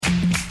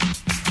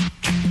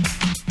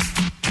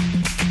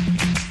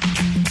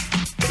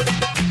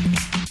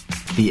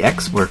The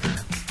Ex-Worker.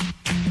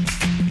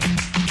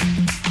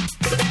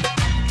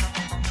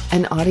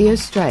 An audio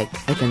strike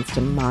against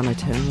a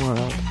monotone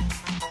world.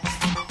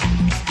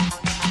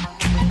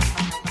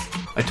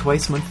 A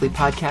twice-monthly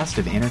podcast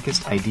of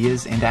anarchist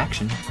ideas and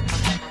action.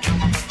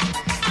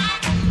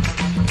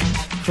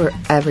 For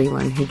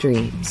everyone who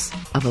dreams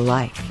of a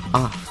life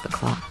off the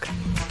clock.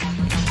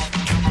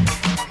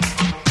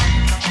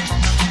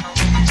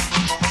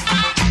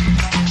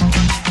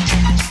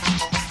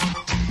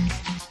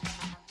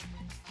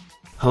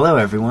 Hello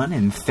everyone,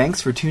 and thanks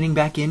for tuning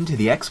back in to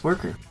The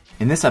Ex-Worker.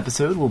 In this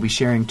episode, we'll be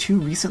sharing two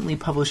recently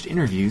published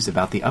interviews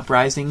about the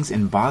uprisings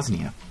in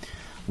Bosnia.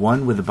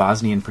 One with a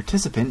Bosnian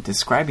participant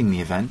describing the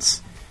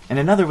events, and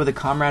another with a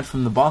comrade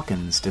from the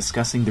Balkans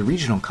discussing the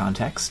regional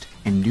context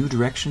and new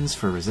directions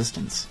for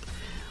resistance.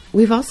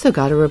 We've also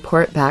got a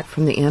report back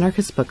from the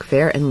Anarchist book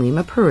fair in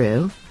Lima,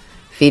 Peru,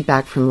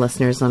 feedback from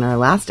listeners on our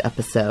last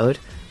episode,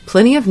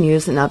 plenty of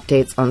news and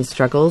updates on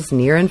struggles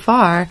near and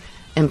far,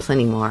 and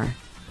plenty more.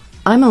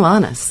 I'm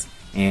Alanis.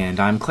 And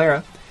I'm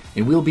Clara,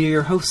 and we'll be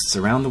your hosts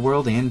around the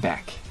world and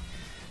back.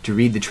 To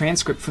read the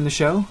transcript from the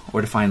show,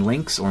 or to find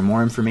links or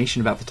more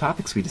information about the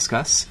topics we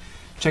discuss,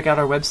 check out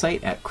our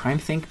website at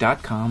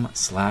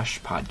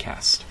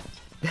crimethink.com/podcast.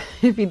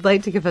 If you'd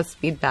like to give us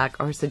feedback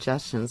or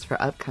suggestions for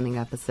upcoming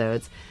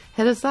episodes,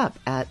 hit us up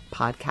at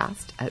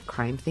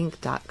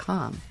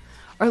podcast@crimethink.com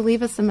or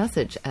leave us a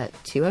message at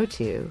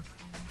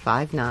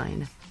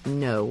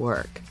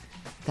 202-59-NO-WORK.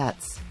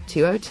 That's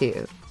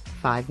 202-596-6975.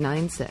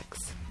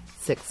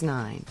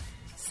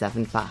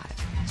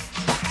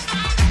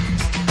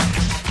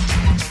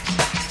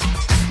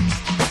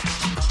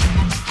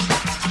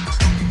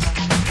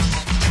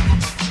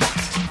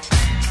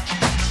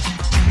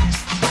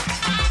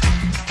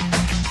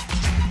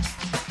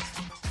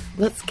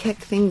 Let's kick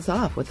things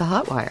off with the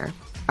Hotwire,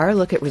 our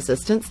look at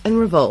resistance and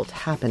revolt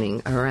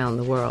happening around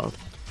the world.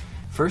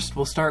 First,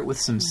 we'll start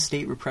with some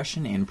state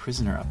repression and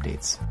prisoner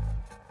updates.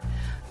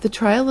 The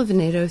trial of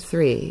NATO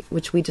 3,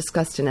 which we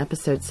discussed in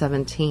episode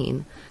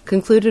 17,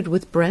 concluded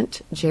with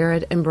Brent,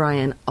 Jared, and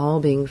Brian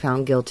all being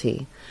found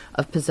guilty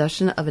of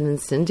possession of an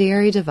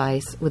incendiary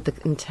device with the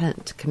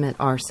intent to commit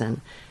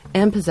arson,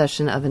 and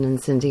possession of an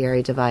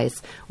incendiary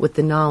device with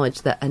the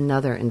knowledge that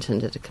another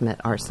intended to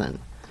commit arson.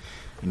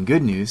 In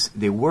good news,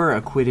 they were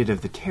acquitted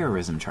of the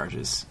terrorism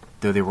charges,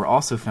 though they were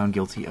also found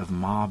guilty of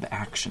mob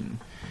action.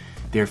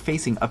 They are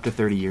facing up to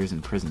 30 years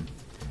in prison.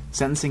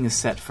 Sentencing is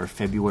set for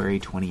February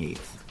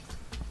 28th.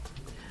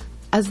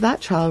 As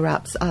that trial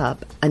wraps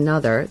up,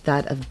 another,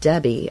 that of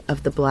Debbie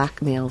of the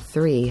Blackmail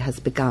 3, has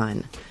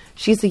begun.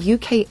 She's a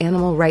UK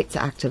animal rights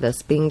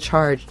activist being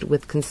charged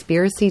with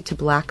conspiracy to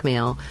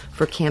blackmail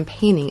for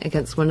campaigning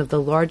against one of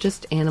the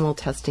largest animal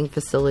testing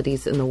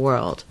facilities in the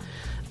world,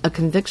 a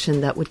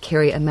conviction that would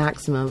carry a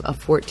maximum of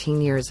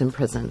 14 years in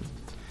prison.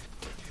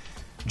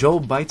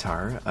 Joel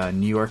Beitar, a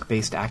New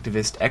York-based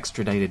activist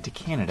extradited to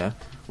Canada,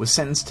 was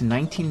sentenced to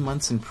 19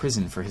 months in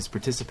prison for his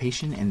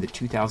participation in the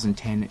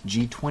 2010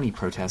 G20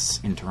 protests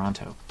in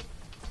Toronto.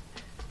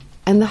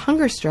 And the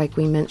hunger strike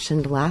we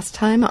mentioned last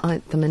time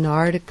at the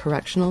Menard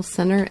Correctional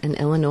Center in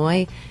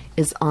Illinois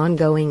is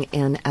ongoing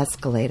and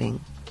escalating.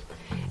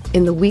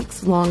 In the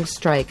weeks-long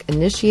strike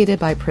initiated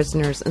by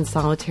prisoners in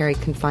solitary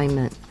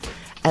confinement,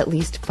 at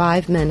least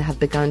 5 men have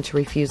begun to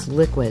refuse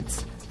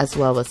liquids as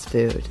well as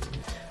food.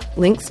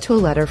 Links to a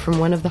letter from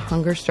one of the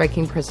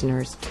hunger-striking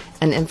prisoners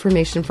and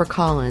information for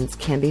call-ins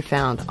can be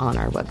found on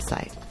our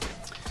website.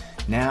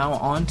 Now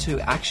on to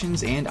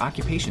actions and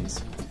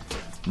occupations.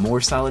 More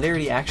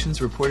solidarity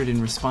actions reported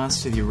in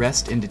response to the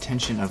arrest and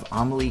detention of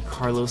Amelie,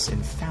 Carlos,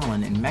 and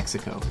Fallon in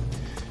Mexico.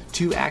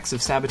 2 acts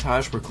of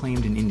sabotage were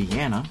claimed in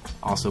Indiana,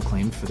 also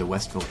claimed for the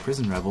Westville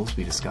prison rebels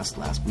we discussed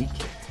last week,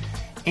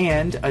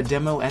 and a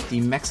demo at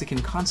the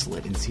Mexican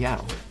consulate in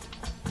Seattle.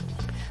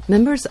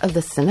 Members of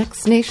the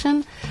Senex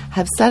Nation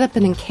have set up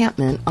an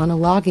encampment on a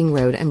logging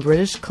road in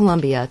British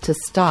Columbia to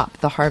stop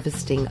the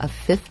harvesting of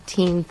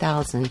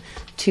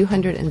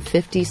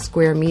 15,250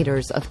 square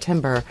meters of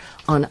timber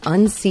on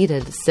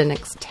unceded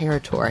Senex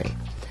territory,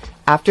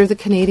 after the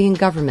Canadian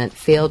government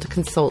failed to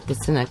consult the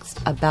Senex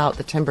about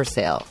the timber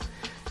sale,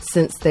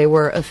 since they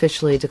were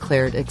officially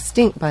declared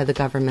extinct by the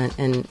government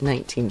in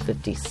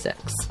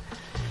 1956.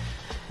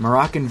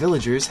 Moroccan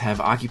villagers have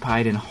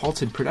occupied and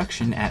halted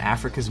production at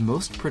Africa's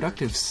most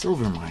productive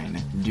silver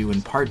mine, due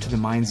in part to the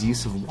mine's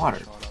use of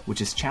water, which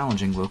is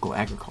challenging local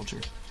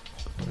agriculture.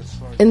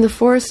 In the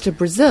forest of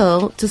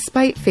Brazil,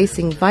 despite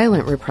facing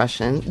violent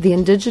repression, the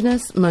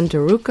indigenous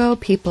Munduruku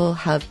people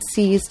have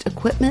seized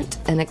equipment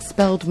and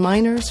expelled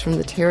miners from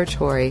the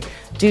territory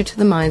due to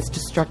the mine's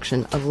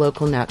destruction of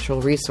local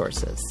natural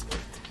resources.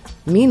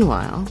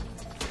 Meanwhile,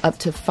 up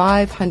to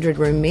 500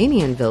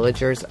 Romanian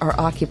villagers are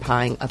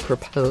occupying a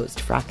proposed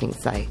fracking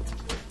site.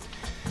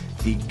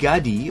 The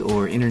GADI,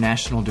 or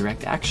International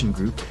Direct Action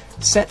Group,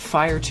 set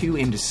fire to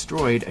and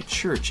destroyed a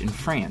church in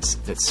France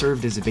that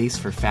served as a base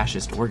for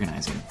fascist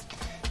organizing.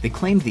 They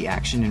claimed the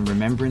action in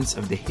remembrance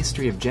of the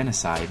history of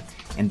genocide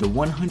and the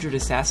 100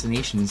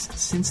 assassinations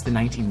since the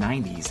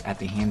 1990s at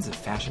the hands of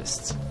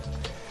fascists.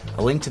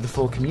 A link to the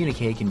full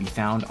communique can be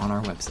found on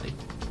our website.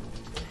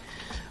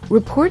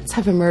 Reports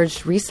have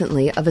emerged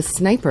recently of a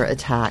sniper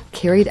attack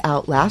carried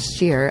out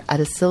last year at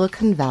a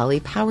Silicon Valley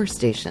power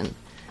station.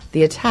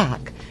 The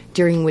attack,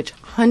 during which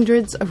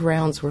hundreds of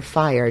rounds were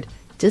fired,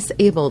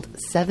 disabled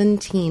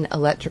 17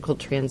 electrical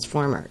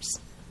transformers.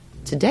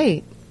 To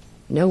date,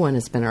 no one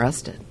has been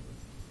arrested.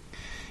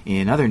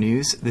 In other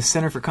news, the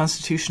Center for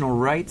Constitutional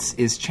Rights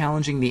is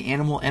challenging the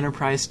Animal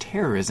Enterprise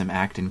Terrorism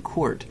Act in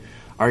court,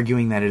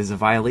 arguing that it is a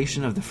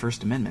violation of the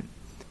First Amendment.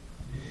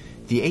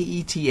 The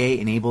AETA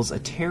enables a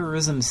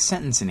terrorism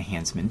sentence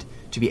enhancement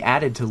to be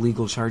added to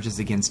legal charges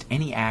against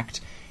any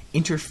act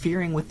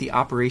interfering with the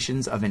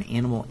operations of an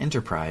animal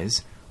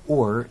enterprise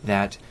or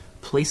that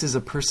places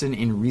a person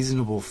in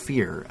reasonable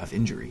fear of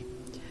injury.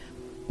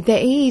 The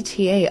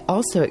AETA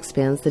also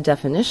expands the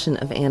definition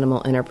of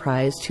animal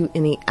enterprise to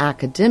any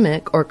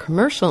academic or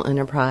commercial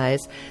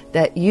enterprise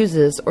that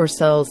uses or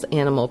sells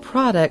animal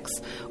products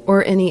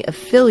or any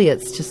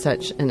affiliates to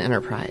such an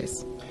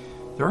enterprise.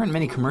 There aren't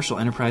many commercial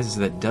enterprises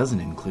that doesn't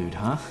include,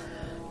 huh?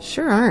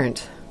 Sure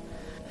aren't.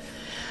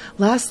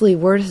 Lastly,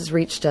 word has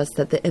reached us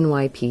that the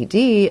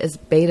NYPD is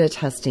beta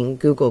testing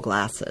Google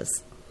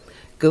Glasses.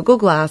 Google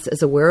Glass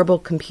is a wearable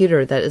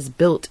computer that is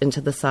built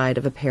into the side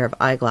of a pair of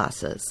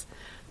eyeglasses.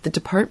 The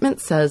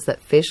department says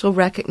that facial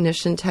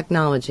recognition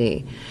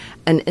technology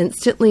and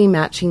instantly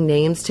matching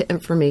names to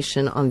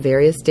information on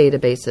various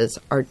databases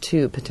are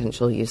two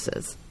potential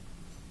uses.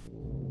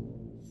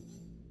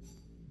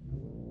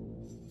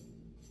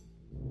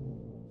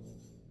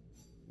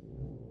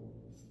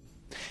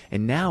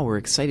 And now we're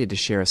excited to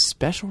share a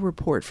special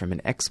report from an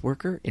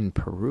ex-worker in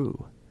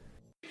Peru.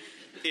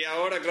 Y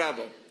ahora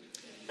grabo.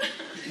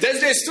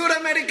 Desde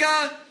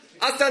Sudamérica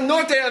hasta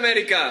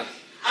Norteamérica.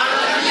 ¡A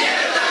la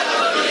mierda la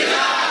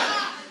autoridad!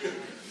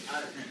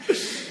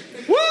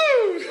 ¡Woo!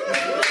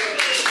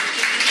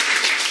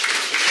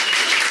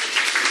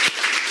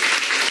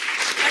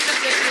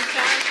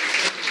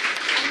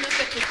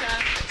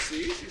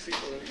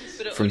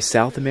 From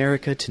South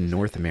America to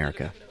North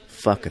America,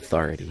 fuck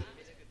authority.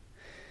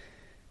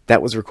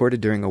 That was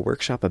recorded during a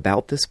workshop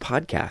about this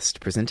podcast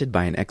presented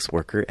by an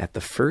ex-worker at the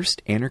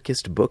first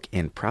anarchist book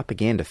and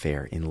propaganda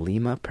fair in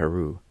Lima,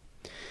 Peru.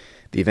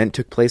 The event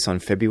took place on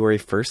February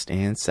 1st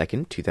and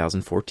 2nd,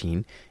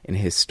 2014, in a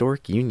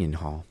historic Union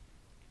Hall.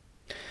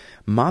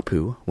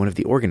 Mapu, one of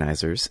the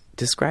organizers,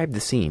 described the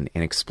scene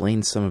and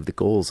explained some of the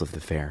goals of the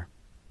fair.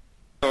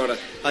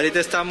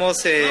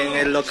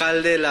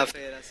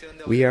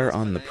 We are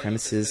on the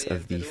premises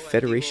of the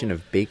Federation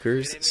of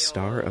Bakers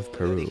Star of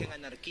Peru,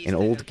 an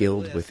old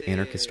guild with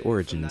anarchist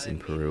origins in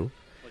Peru,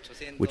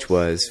 which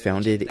was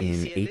founded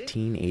in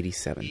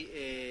 1887.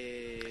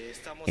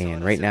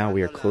 And right now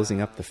we are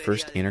closing up the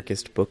first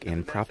anarchist book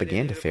and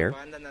propaganda fair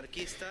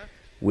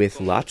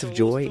with lots of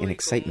joy and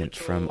excitement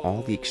from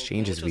all the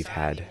exchanges we've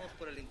had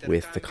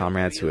with the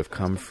comrades who have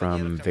come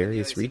from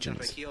various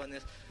regions.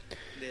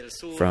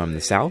 From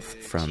the south,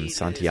 from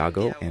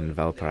Santiago and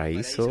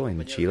Valparaiso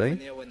in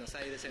Chile,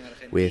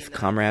 with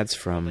comrades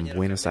from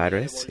Buenos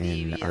Aires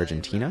in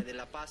Argentina,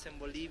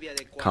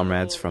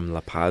 comrades from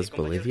La Paz,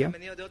 Bolivia,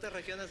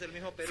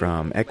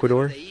 from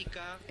Ecuador,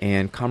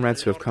 and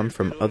comrades who have come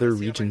from other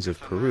regions of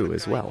Peru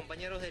as well.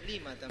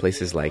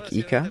 Places like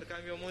Ica,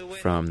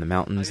 from the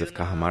mountains of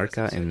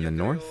Cajamarca in the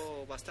north,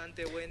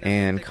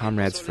 and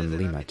comrades from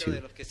Lima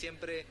too.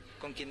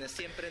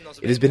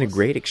 It has been a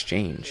great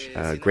exchange,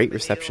 a great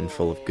reception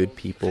full of good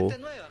people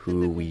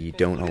who we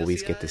don't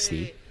always get to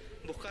see.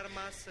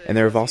 And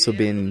there have also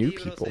been new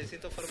people,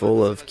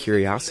 full of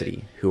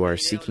curiosity, who are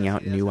seeking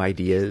out new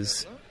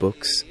ideas,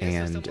 books,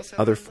 and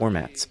other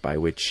formats by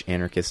which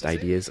anarchist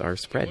ideas are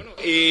spread.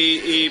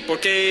 ¿Y por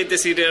qué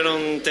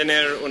decidieron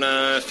tener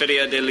una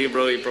feria de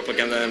libro y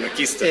propaganda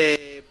anarquista?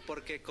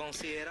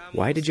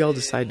 Why did y'all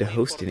decide to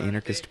host an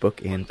anarchist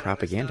book and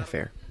propaganda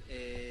fair?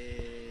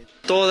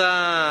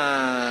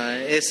 Toda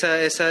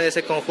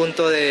ese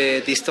conjunto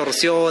de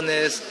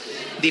distorsiones,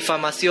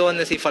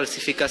 difamaciones y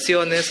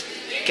falsificaciones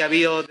que ha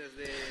habido.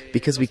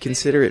 Because we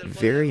consider it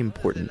very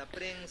important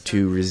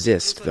to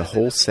resist the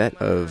whole set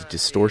of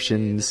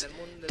distortions,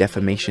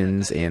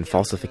 defamations, and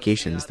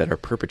falsifications that are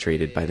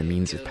perpetrated by the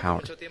means of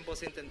power.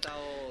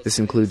 This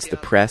includes the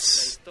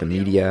press, the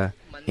media,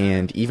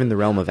 and even the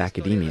realm of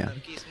academia,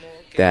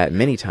 that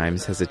many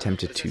times has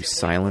attempted to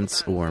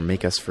silence or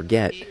make us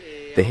forget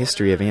the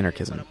history of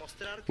anarchism,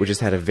 which has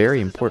had a very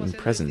important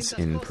presence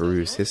in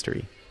Peru's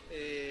history.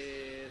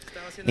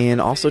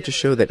 And also to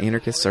show that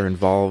anarchists are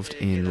involved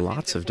in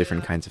lots of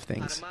different kinds of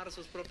things.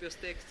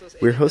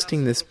 We're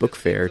hosting this book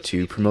fair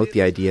to promote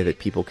the idea that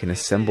people can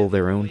assemble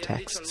their own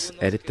texts,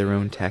 edit their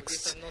own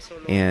texts,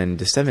 and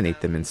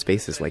disseminate them in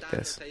spaces like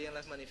this.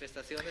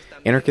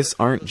 Anarchists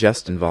aren't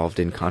just involved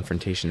in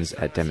confrontations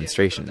at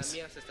demonstrations.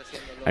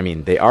 I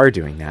mean, they are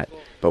doing that,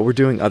 but we're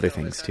doing other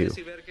things too.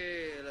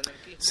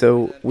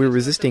 So we're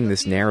resisting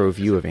this narrow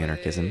view of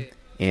anarchism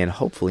and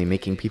hopefully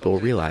making people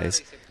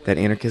realize that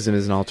anarchism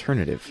is an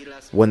alternative,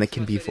 one that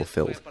can be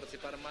fulfilled.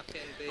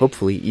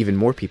 Hopefully even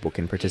more people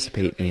can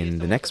participate in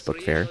the next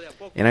book fair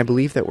And I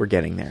believe that we're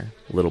getting there,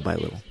 little by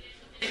little.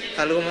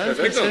 ¿Algo más?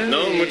 Perfecto.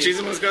 No,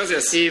 muchísimas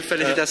gracias. Y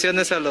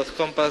felicitaciones a los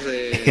compas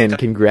de... And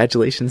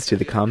congratulations to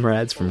the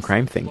comrades from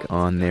CrimeThink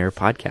on their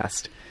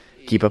podcast.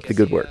 Keep up the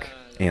good work.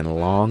 And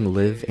long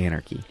live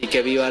anarchy. Y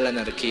que viva la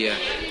anarquía.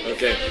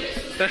 Ok.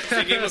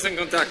 Seguimos en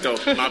contacto,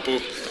 Mapu.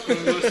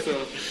 Un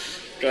gusto.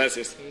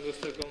 Gracias. Un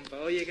gusto,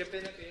 compa. Oye, qué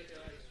pena que...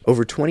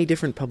 Over 20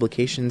 different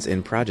publications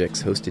and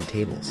projects hosted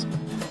tables.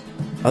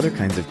 Other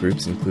kinds of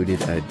groups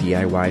included a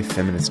DIY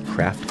feminist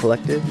craft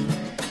collective,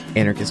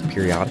 anarchist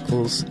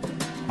periodicals,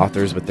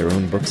 authors with their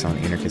own books on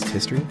anarchist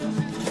history,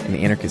 an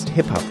anarchist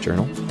hip-hop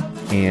journal,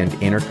 and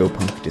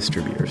anarcho-punk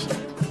distributors.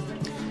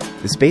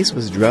 The space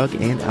was drug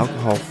and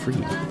alcohol-free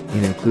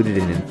and included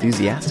an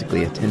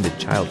enthusiastically attended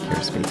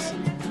childcare space.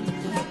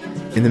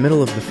 In the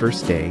middle of the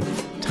first day,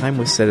 time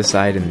was set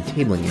aside in the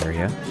tabling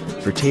area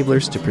for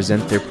tablers to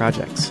present their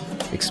projects,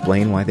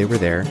 explain why they were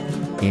there,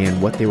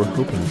 and what they were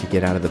hoping to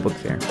get out of the book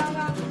fair.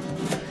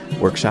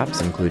 Workshops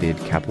included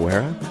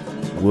capoeira,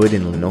 wood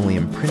and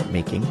linoleum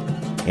printmaking,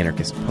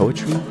 anarchist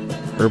poetry,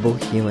 herbal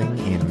healing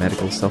and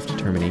medical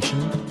self-determination,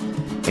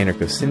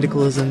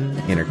 anarcho-syndicalism,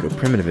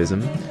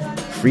 anarcho-primitivism,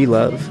 free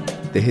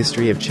love, the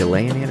history of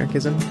Chilean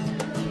anarchism,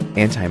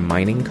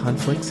 anti-mining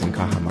conflicts in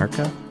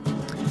Cajamarca,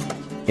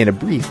 and a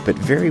brief but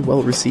very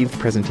well-received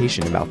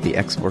presentation about the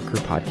Ex-Worker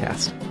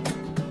podcast.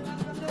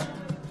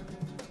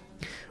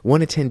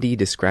 One attendee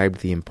described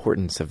the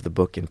importance of the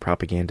book and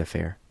propaganda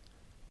fair.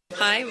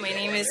 Hi, my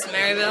name is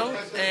Maribel,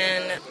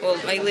 and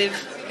I live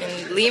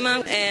in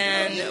Lima,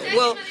 and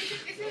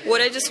what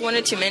I just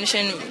wanted to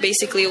mention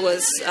basically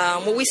was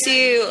what we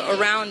see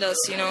around us,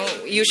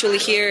 usually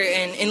here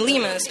in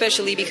Lima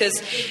especially,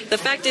 because the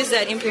fact is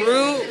that in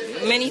Peru,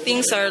 many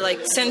things are like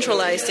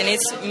centralized, and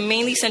it's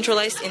mainly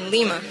centralized in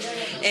Lima,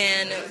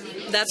 and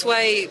that's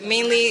why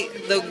mainly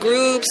the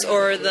groups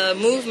or the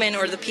movement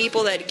or the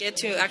people that get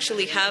to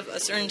actually have a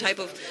certain type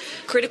of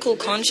critical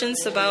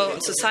conscience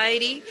about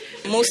society,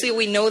 mostly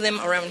we know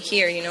them around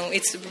here,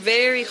 It's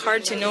very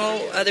hard to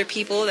know other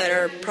people that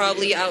are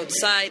probably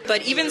outside.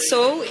 But even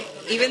so,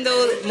 even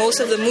though most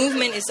of the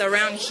movement is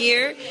around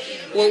here,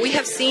 what we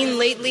have seen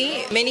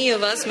lately, many of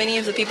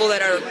the people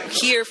that are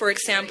here, for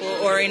example,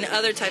 or in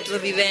other types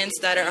of events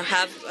that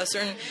have a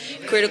certain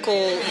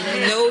critical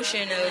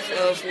notion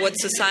of what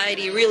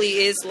society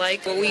really is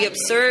like, what we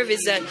observe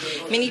is that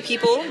many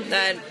people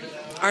that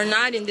are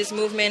not in this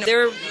movement,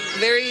 they're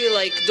very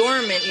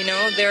dormant,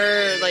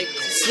 they're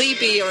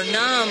sleepy or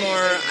numb, or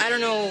I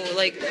don't know,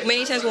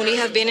 many times when we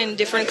have been in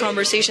different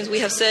conversations, we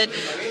have said,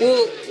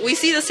 well, we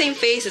see the same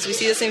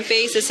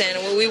faces,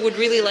 and what we would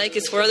really like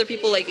is for other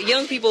people,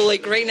 young people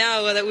right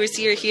now that we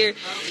see here,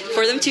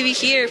 for them to be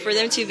here, for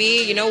them to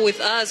be, with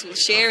us,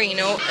 sharing,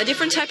 a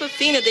different type of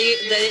thing that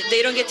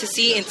they don't get to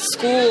see in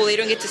school, they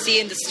don't get to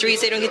see in the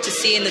streets, they don't get to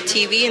see in the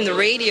TV, in the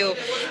radio,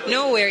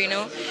 nowhere,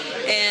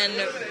 and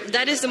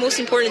that is the most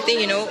important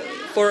thing,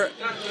 for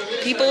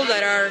people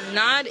that are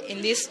not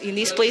in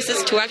these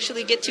places to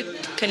actually get to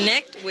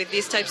connect with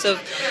these types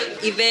of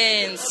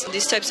events,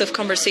 these types of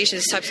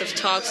conversations, these types of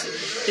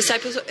talks, these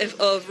types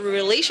of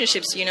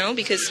relationships,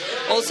 because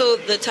also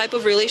the type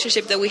of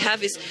relationship that we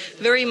have is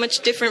very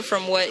much different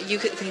from what you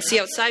can see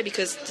outside,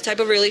 because the type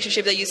of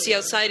relationship that you see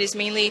outside is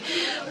mainly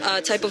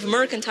a type of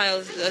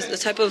mercantile, the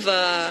type of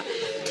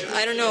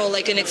I don't know,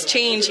 an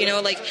exchange,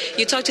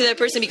 you talk to that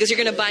person because you're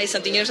going to buy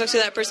something, you talk to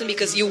that person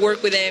because you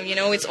work with them,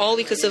 it's all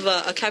because of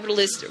a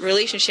capitalist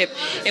relationship.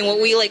 And what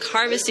we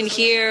harvest in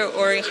here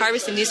or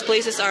harvest in these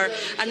places are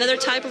another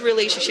type of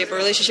relationship, a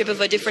relationship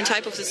of a different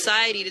type of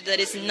society that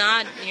is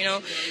not,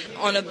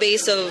 on a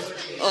base of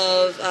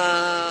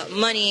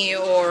money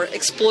or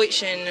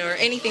exploitation or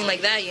anything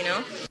like that,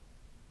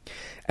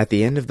 At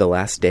the end of the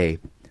last day,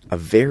 a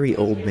very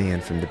old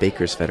man from the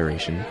Bakers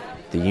Federation,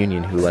 the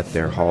union who let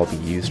their hall be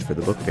used for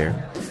the book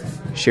fair,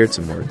 shared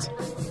some words.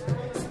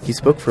 He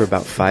spoke for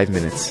about 5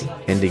 minutes,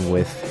 ending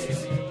with,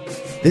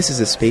 "This is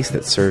a space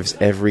that serves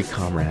every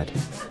comrade.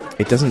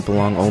 It doesn't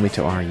belong only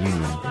to our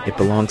union, it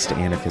belongs to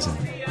anarchism.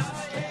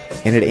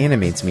 And it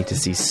animates me to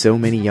see so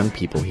many young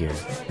people here.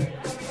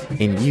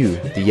 In you,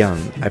 the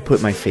young, I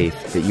put my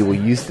faith that you will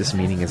use this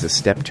meeting as a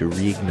step to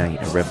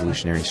reignite a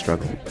revolutionary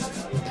struggle.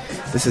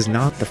 This is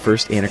not the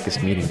first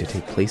anarchist meeting to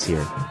take place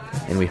here,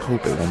 and we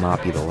hope it will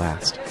not be the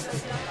last.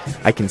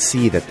 I can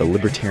see that the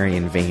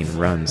libertarian vein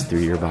runs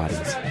through your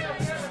bodies."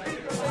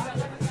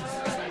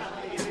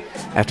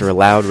 After a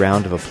loud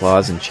round of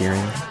applause and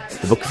cheering,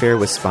 the book fair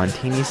was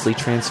spontaneously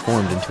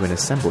transformed into an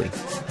assembly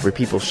where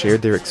people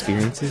shared their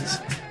experiences,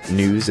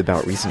 news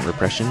about recent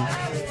repression,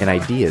 and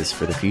ideas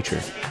for the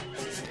future.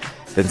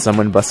 Then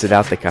someone busted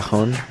out the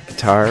cajon,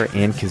 guitar,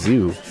 and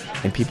kazoo,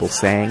 and people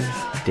sang,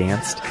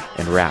 danced,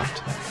 and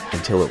rapped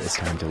until it was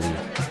time to leave.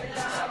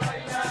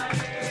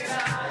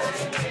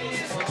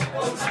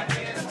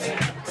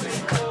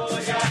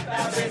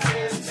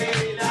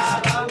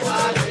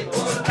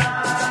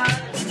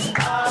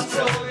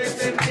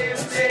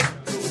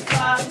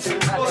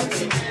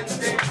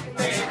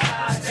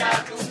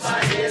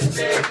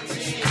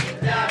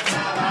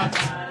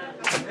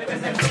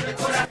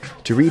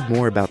 To To read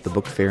more about the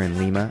book fair in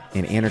Lima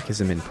and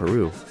anarchism in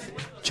Peru,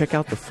 check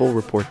out the full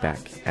report back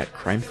at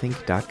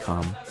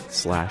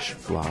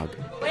crimethink.com/blog.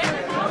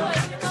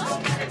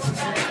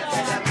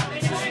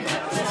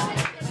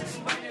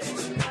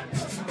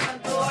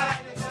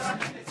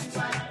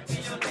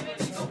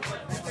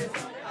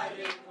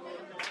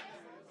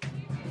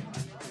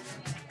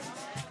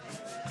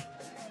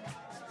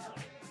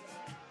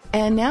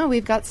 And now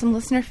we've got some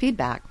listener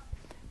feedback.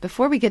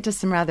 Before we get to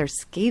some rather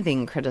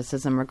scathing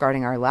criticism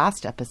regarding our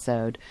last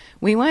episode,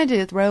 we wanted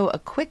to throw a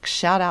quick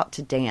shout out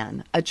to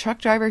Dan, a truck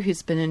driver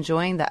who's been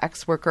enjoying the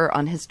ex-worker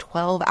on his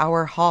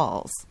 12-hour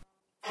hauls.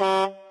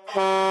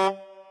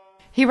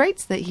 He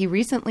writes that he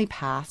recently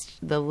passed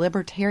the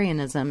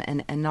libertarianism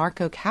and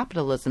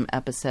anarcho-capitalism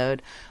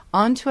episode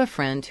on to a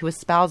friend who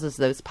espouses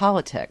those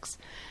politics,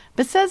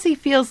 but says he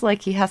feels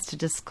like he has to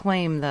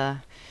disclaim the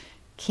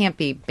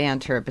campy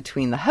banter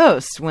between the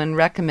hosts when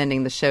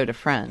recommending the show to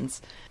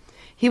friends.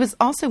 He was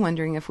also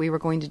wondering if we were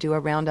going to do a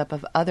roundup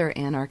of other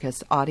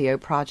anarchist audio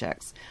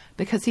projects,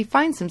 because he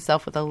finds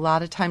himself with a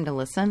lot of time to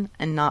listen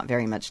and not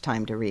very much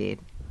time to read.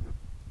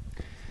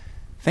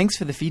 Thanks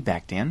for the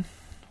feedback, Dan.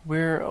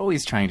 We're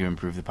always trying to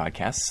improve the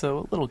podcast, so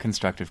a little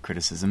constructive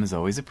criticism is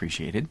always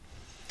appreciated.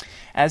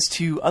 As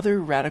to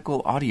other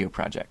radical audio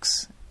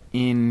projects,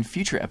 in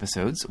future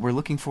episodes, we're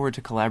looking forward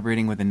to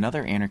collaborating with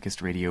another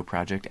anarchist radio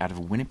project out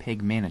of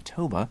Winnipeg,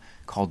 Manitoba,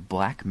 called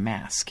Black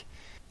Mask.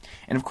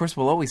 And of course,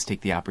 we'll always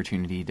take the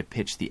opportunity to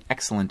pitch the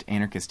excellent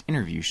anarchist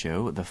interview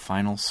show, The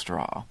Final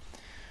Straw.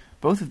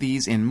 Both of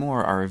these and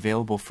more are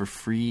available for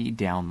free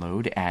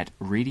download at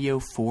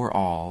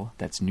radio4all,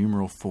 that's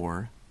numeral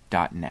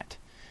 4.net.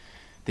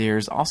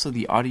 There's also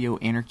the Audio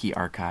Anarchy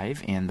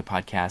Archive and the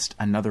podcast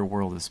Another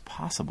World is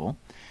Possible,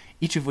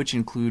 each of which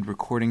include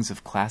recordings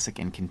of classic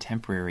and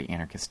contemporary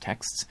anarchist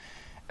texts,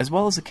 as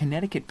well as a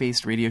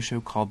Connecticut-based radio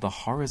show called The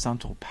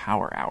Horizontal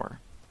Power Hour.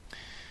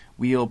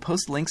 We'll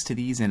post links to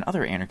these and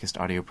other anarchist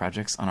audio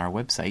projects on our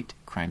website,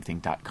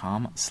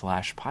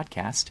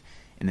 crimethink.com/podcast,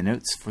 in the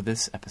notes for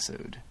this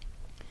episode.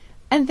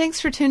 And thanks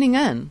for tuning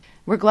in.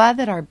 We're glad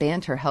that our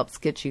banter helps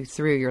get you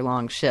through your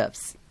long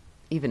shifts,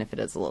 even if it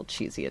is a little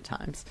cheesy at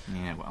times.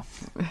 Yeah, well.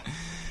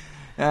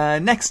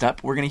 Next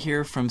up, we're going to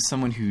hear from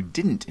someone who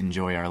didn't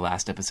enjoy our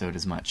last episode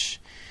as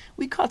much.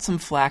 We caught some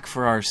flack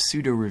for our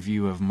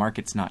pseudo-review of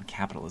Markets Not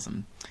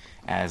Capitalism.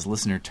 As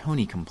listener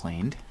Tony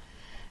complained,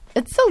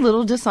 it's a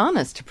little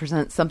dishonest to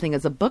present something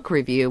as a book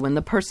review when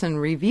the person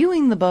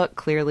reviewing the book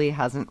clearly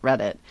hasn't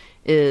read it,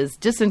 is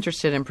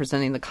disinterested in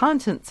presenting the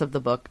contents of the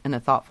book in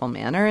a thoughtful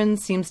manner, and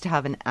seems to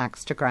have an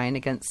axe to grind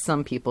against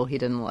some people he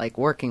didn't like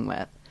working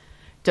with.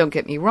 Don't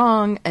get me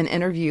wrong, an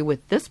interview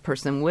with this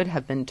person would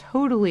have been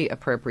totally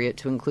appropriate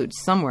to include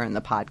somewhere in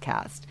the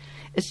podcast.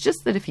 It's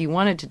just that if you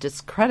wanted to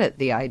discredit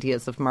the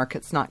ideas of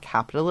Markets Not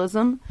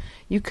Capitalism,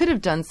 you could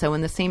have done so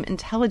in the same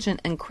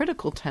intelligent and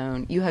critical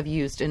tone you have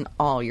used in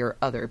all your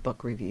other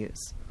book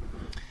reviews.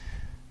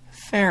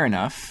 Fair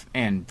enough,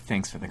 and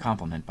thanks for the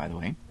compliment, by the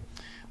way.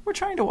 We're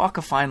trying to walk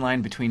a fine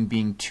line between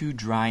being too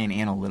dry and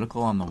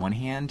analytical on the one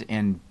hand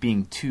and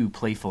being too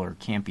playful or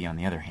campy on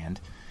the other hand.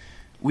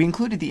 We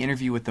included the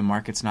interview with the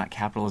Markets Not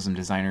Capitalism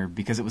designer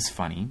because it was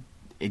funny,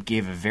 it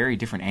gave a very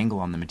different angle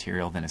on the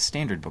material than a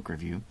standard book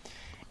review,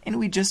 and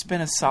we just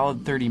spent a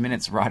solid 30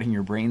 minutes rotting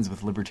your brains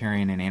with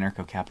libertarian and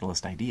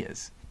anarcho-capitalist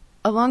ideas.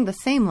 Along the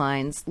same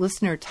lines,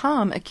 listener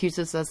Tom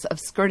accuses us of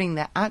skirting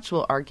the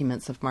actual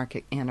arguments of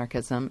market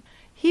anarchism.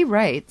 He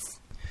writes,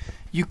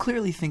 "You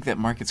clearly think that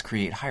markets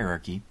create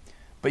hierarchy,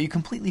 but you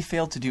completely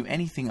failed to do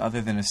anything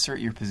other than assert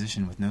your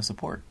position with no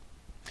support.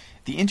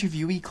 The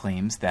interviewee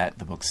claims that,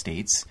 the book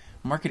states,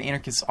 market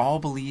anarchists all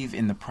believe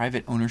in the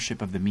private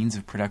ownership of the means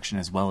of production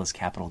as well as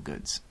capital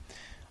goods.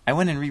 I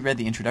went and reread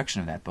the introduction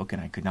of that book, and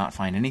I could not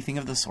find anything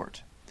of the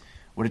sort.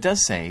 What it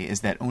does say is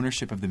that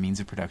ownership of the means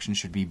of production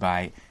should be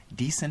by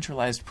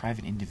decentralized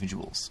private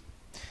individuals.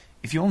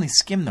 If you only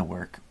skim the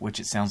work, which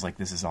it sounds like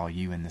this is all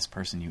you and this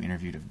person you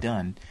interviewed have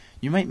done,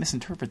 you might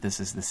misinterpret this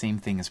as the same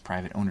thing as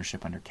private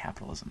ownership under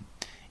capitalism.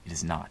 It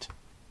is not.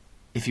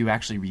 If you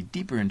actually read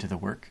deeper into the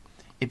work,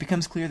 it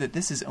becomes clear that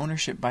this is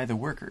ownership by the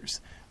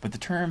workers, but the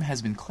term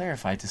has been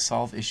clarified to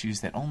solve issues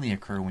that only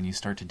occur when you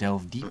start to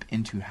delve deep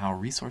into how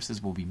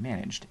resources will be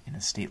managed in a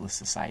stateless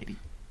society."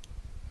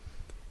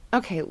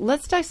 Okay,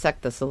 let's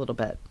dissect this a little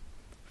bit.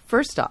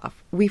 First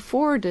off, we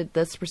forwarded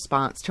this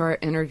response to our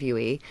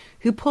interviewee,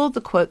 who pulled the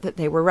quote that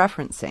they were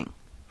referencing.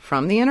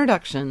 From the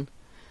introduction,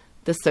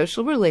 "The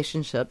social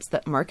relationships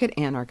that market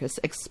anarchists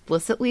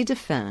explicitly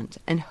defend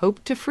and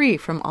hope to free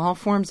from all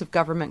forms of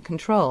government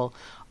control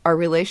are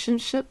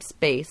relationships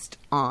based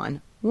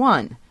on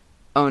 1.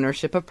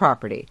 Ownership of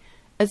property,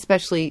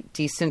 especially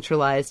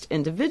decentralized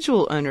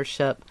individual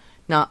ownership,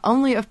 not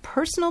only of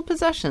personal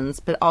possessions,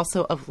 but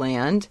also of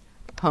land,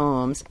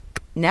 homes,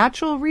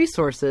 natural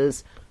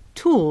resources,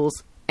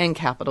 tools, and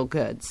capital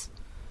goods."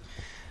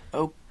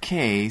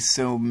 Okay,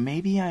 so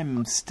maybe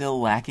I'm still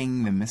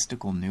lacking the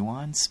mystical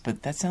nuance,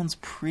 but that sounds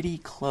pretty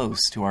close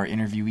to our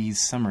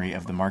interviewee's summary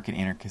of the market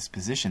anarchist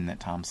position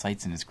that Tom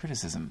cites in his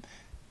criticism.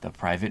 the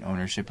private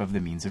ownership of the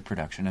means of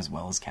production as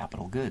well as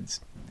capital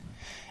goods.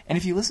 And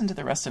if you listen to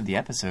the rest of the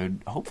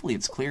episode, hopefully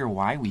it's clear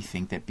why we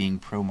think that being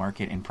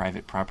pro-market and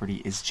private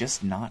property is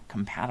just not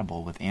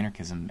compatible with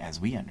anarchism as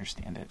we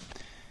understand it.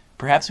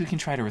 Perhaps we can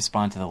try to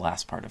respond to the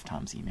last part of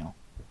Tom's email.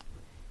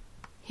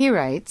 He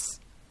writes,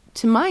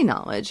 "To my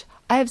knowledge,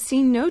 I have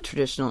seen no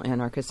traditional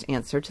anarchist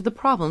answer to the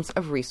problems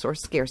of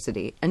resource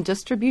scarcity and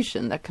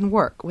distribution that can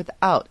work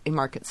without a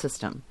market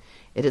system.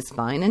 It is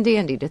fine and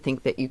dandy to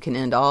think that you can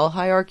end all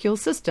hierarchical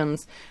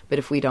systems, but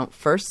if we don't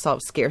first solve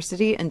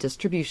scarcity and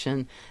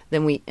distribution,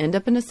 then we end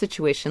up in a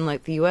situation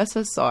like the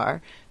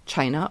USSR,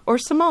 China, or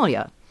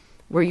Somalia,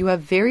 where you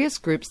have various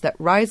groups that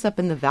rise up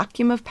in the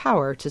vacuum of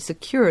power to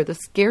secure the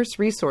scarce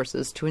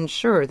resources to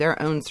ensure their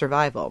own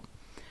survival.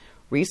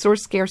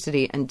 Resource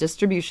scarcity and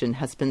distribution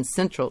has been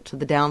central to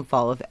the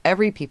downfall of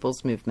every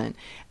people's movement,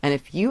 and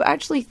if you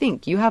actually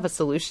think you have a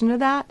solution to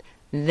that,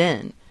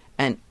 then,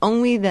 and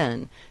only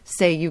then,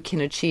 say you can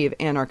achieve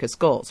anarchist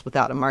goals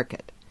without a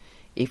market.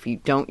 If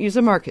you don't use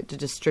a market to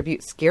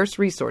distribute scarce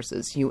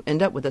resources, you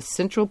end up with a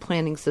central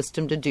planning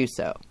system to do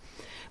so.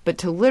 But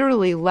to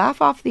literally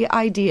laugh off the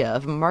idea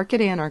of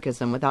market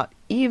anarchism without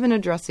even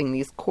addressing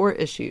these core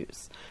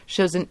issues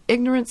shows an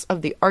ignorance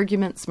of the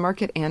arguments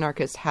market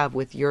anarchists have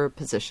with your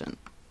position."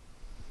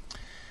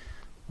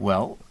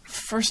 Well,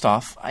 first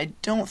off, I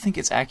don't think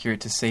it's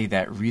accurate to say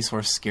that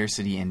resource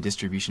scarcity and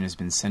distribution has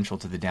been central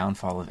to the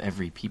downfall of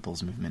every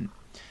people's movement.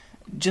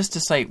 Just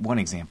to cite one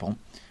example,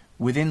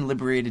 within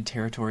liberated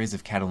territories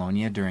of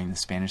Catalonia during the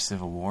Spanish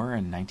Civil War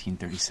in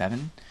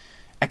 1937,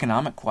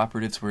 economic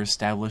cooperatives were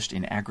established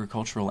in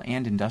agricultural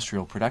and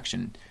industrial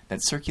production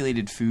that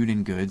circulated food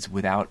and goods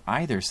without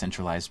either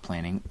centralized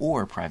planning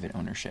or private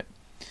ownership.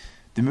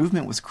 The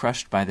movement was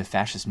crushed by the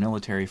fascist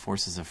military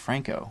forces of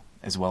Franco,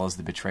 as well as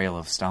the betrayal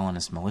of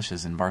Stalinist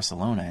militias in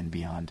Barcelona and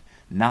beyond,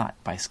 not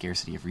by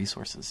scarcity of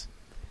resources.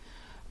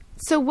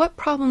 So what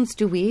problems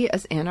do we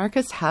as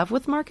anarchists have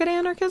with market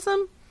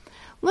anarchism?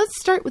 Let's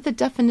start with a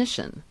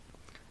definition.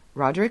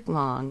 Roderick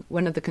Long,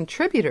 one of the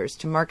contributors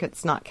to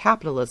Markets Not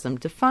Capitalism,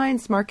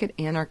 defines market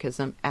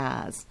anarchism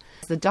as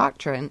the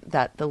doctrine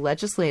that the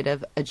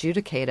legislative,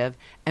 adjudicative,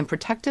 and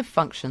protective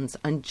functions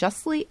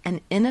unjustly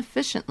and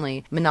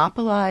inefficiently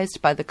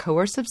monopolized by the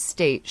coercive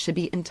state should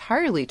be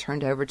entirely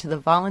turned over to the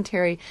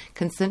voluntary,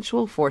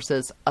 consensual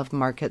forces of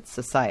market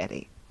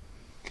society.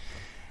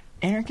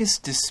 Anarchists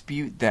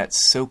dispute that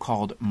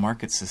so-called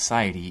market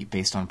society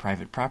based on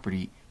private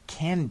property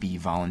can be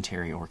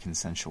voluntary or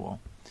consensual.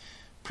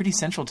 Pretty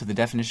central to the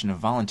definition of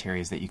voluntary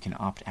is that you can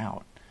opt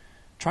out.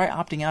 Try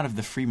opting out of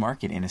the free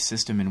market in a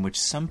system in which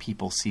some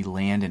people see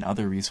land and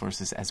other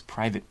resources as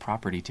private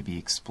property to be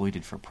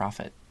exploited for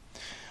profit.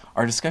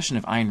 Our discussion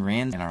of Ayn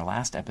Rand in our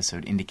last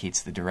episode indicates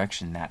the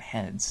direction that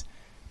heads.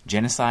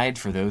 Genocide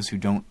for those who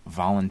don't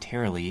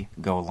voluntarily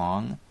go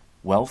along,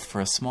 wealth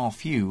for a small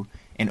few,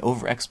 and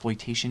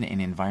overexploitation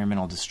and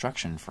environmental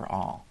destruction for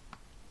all.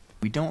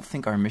 We don't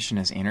think our mission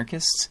as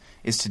anarchists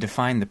is to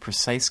define the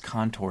precise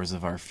contours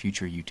of our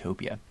future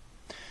utopia.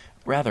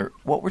 Rather,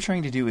 what we're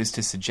trying to do is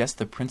to suggest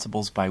the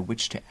principles by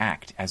which to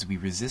act as we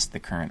resist the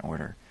current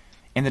order,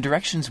 and the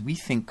directions we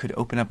think could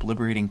open up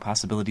liberating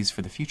possibilities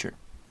for the future.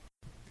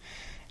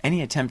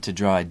 Any attempt to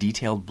draw a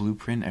detailed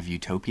blueprint of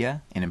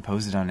utopia and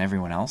impose it on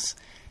everyone else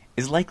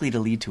is likely to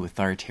lead to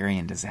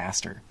authoritarian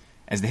disaster,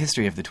 as the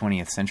history of the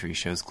 20th century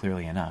shows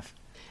clearly enough.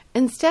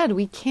 Instead,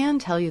 we can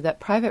tell you that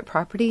private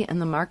property and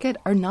the market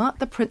are not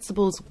the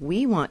principles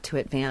we want to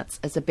advance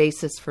as a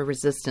basis for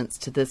resistance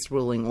to this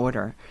ruling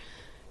order,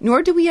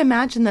 nor do we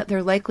imagine that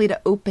they're likely to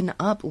open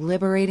up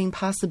liberating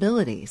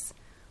possibilities.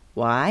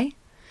 Why?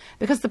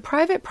 Because the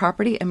private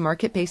property and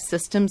market-based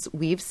systems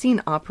we've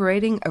seen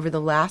operating over the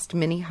last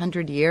many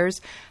hundred years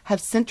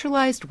have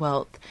centralized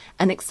wealth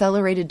and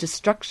accelerated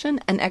destruction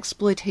and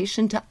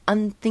exploitation to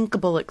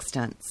unthinkable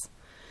extents.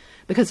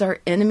 Because our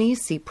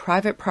enemies see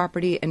private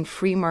property and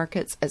free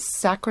markets as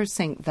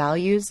sacrosanct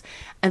values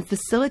and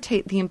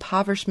facilitate the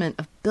impoverishment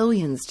of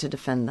billions to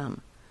defend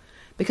them.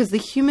 Because the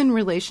human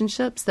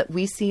relationships that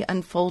we see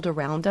unfold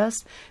around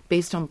us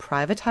based on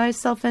privatized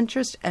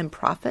self-interest and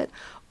profit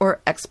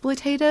are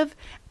exploitative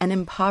and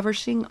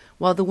impoverishing,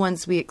 while the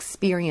ones we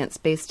experience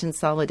based in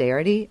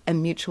solidarity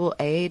and mutual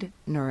aid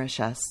nourish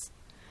us.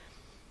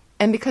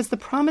 And because the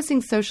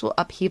promising social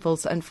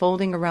upheavals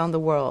unfolding around the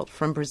world,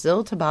 from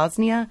Brazil to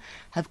Bosnia,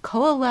 have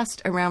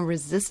coalesced around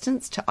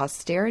resistance to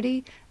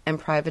austerity and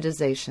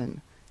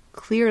privatization,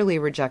 clearly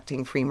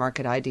rejecting free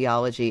market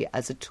ideology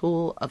as a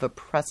tool of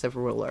oppressive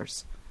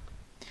rulers.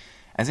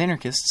 As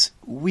anarchists,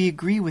 we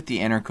agree with the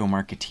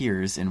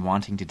anarcho-marketeers in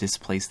wanting to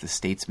displace the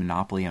state's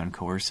monopoly on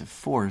coercive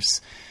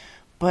force,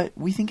 but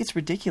we think it's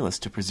ridiculous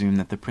to presume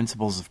that the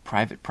principles of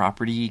private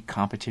property,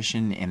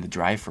 competition, and the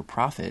drive for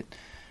profit,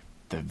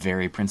 the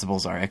very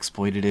principles our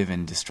exploitative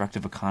and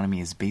destructive economy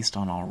is based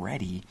on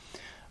already,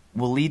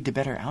 will lead to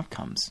better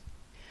outcomes.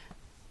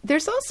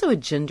 There's also a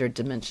gender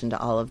dimension to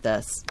all of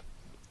this.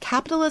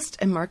 Capitalist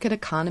and market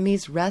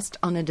economies rest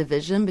on a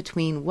division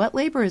between what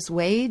labor is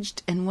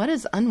waged and what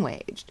is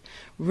unwaged,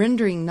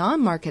 rendering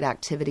non-market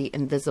activity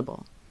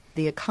invisible.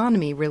 the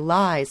economy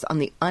relies on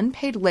the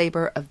unpaid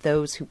labor of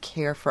those who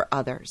care for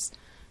others: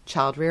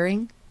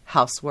 child-rearing,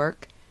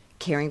 housework,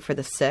 caring for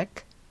the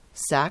sick,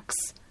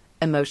 sex,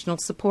 emotional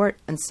support,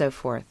 and so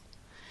forth.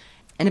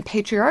 In a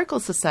patriarchal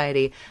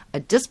society, a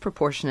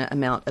disproportionate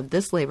amount of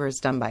this labor is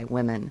done by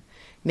women,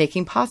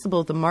 making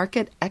possible the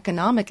market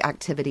economic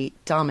activity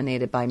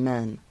dominated by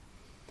men.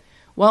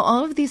 While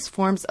all of these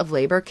forms of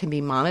labor can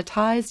be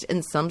monetized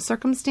in some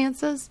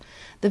circumstances,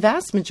 the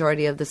vast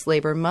majority of this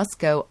labor must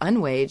go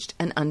unwaged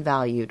and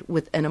unvalued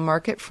within a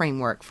market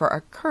framework for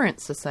our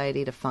current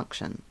society to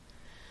function.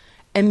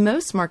 In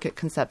most market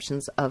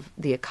conceptions of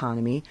the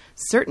economy,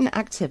 certain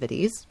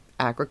activities,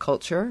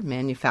 agriculture,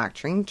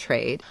 manufacturing,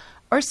 trade,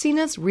 are seen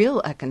as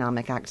real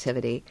economic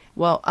activity,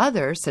 while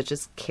others, such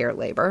as care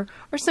labor,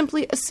 are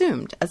simply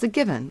assumed as a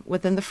given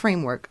within the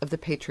framework of the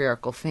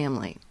patriarchal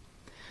family.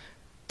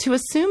 To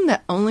assume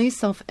that only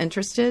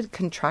self-interested,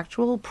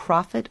 contractual,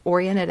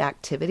 profit-oriented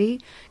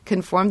activity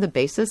can form the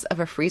basis of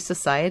a free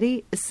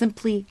society is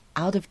simply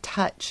out of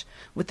touch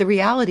with the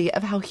reality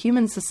of how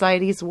human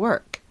societies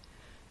work.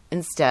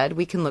 Instead,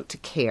 we can look to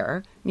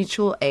care,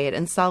 mutual aid,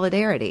 and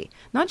solidarity,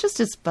 not just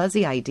as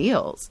fuzzy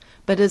ideals,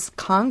 but as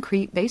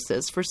concrete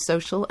bases for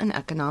social and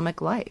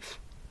economic life.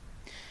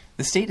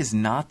 The state is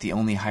not the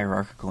only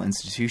hierarchical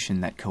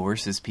institution that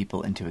coerces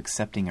people into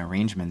accepting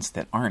arrangements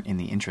that aren't in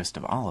the interest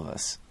of all of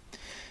us.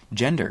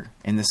 Gender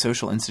and the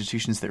social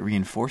institutions that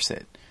reinforce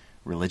it,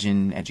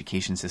 religion,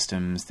 education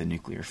systems, the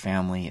nuclear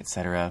family,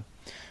 etc.,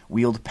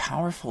 wield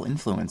powerful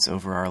influence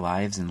over our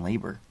lives and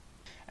labor.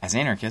 As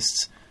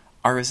anarchists,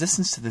 our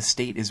resistance to the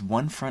state is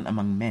one front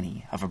among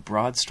many of a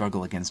broad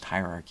struggle against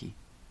hierarchy.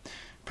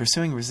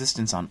 Pursuing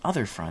resistance on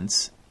other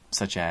fronts,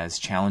 such as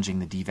challenging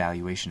the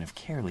devaluation of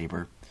care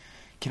labor,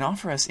 can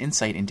offer us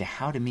insight into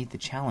how to meet the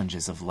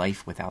challenges of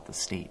life without the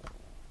state.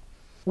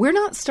 We're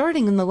not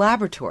starting in the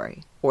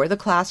laboratory, or the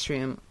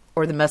classroom,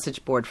 or the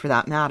message board for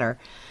that matter.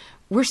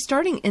 We're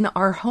starting in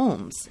our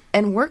homes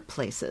and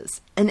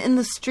workplaces and in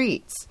the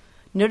streets,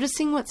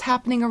 noticing what's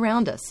happening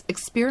around us,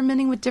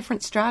 experimenting with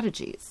different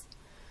strategies.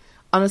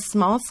 On a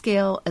small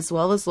scale as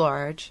well as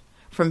large,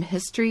 from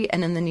history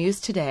and in the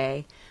news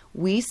today,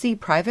 we see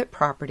private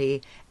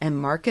property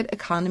and market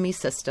economy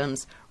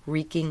systems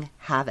wreaking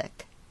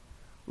havoc.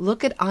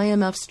 Look at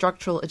IMF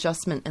structural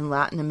adjustment in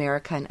Latin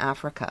America and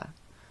Africa.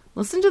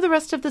 Listen to the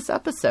rest of this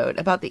episode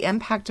about the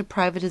impact of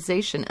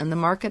privatization and the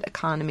market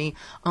economy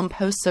on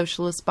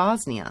post-socialist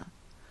Bosnia.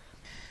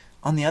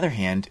 On the other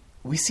hand,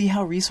 we see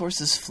how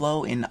resources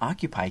flow in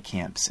occupy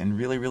camps and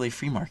really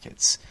free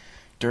markets,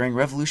 during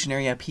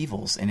revolutionary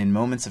upheavals and in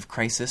moments of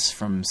crisis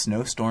from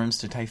snowstorms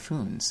to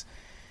typhoons,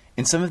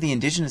 in some of the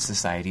indigenous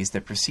societies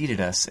that preceded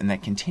us and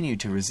that continue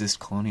to resist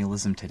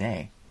colonialism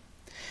today.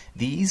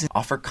 These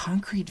offer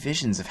concrete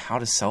visions of how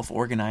to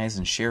self-organize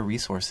and share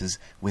resources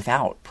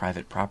without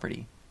private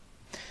property.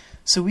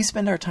 So we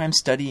spend our time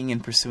studying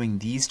and pursuing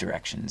these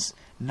directions,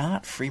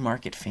 not free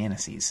market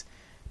fantasies,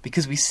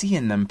 because we see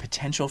in them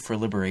potential for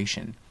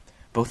liberation,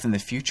 both in the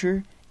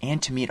future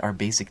and to meet our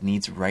basic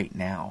needs right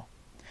now.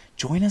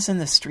 Join us in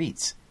the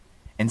streets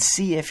and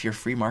see if your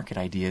free market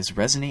ideas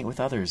resonate with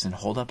others and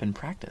hold up in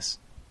practice.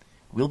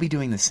 We'll be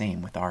doing the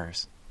same with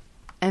ours.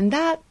 And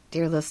that,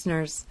 dear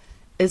listeners,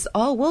 is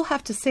all we'll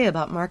have to say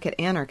about market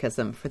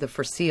anarchism for the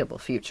foreseeable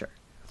future.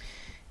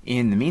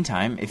 In the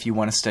meantime, if you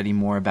want to study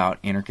more about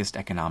anarchist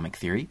economic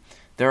theory,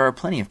 there are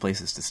plenty of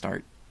places to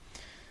start.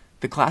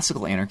 The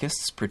classical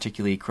anarchists,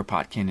 particularly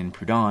Kropotkin and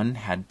Proudhon,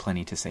 had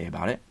plenty to say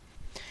about it.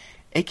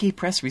 AK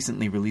Press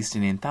recently released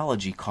an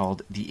anthology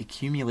called The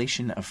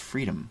Accumulation of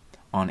Freedom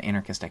on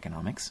anarchist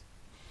economics.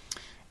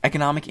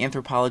 Economic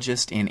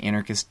anthropologist and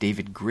anarchist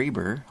David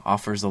Graeber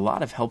offers a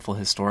lot of helpful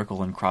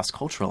historical and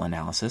cross-cultural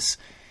analysis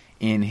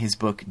in his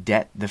book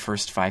Debt, the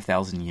First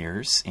 5,000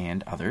 Years,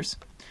 and others.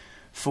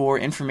 For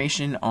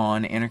information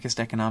on anarchist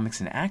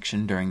economics in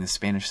action during the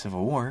Spanish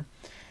Civil War,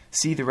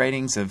 see the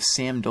writings of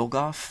Sam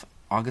Dolgoff,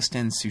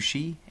 Augustin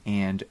Souchy,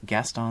 and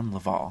Gaston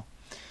Laval.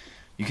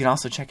 You can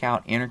also check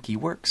out Anarchy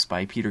Works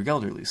by Peter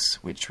Gelderloos,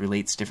 which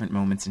relates different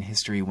moments in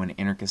history when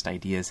anarchist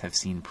ideas have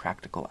seen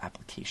practical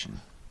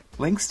application.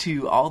 Links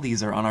to all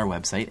these are on our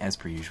website, as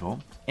per usual,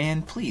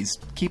 and please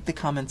keep the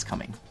comments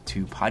coming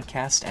to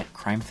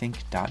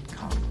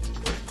podcast@crimethink.com.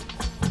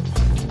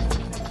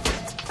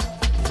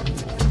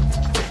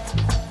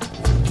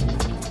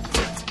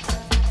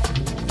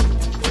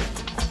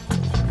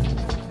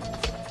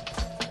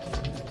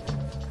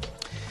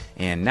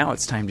 And now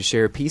it's time to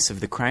share a piece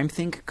of the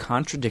CrimethInc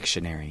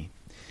Contradictionary.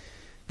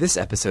 This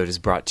episode is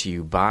brought to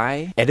you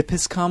by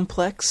Oedipus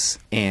Complex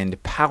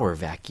and Power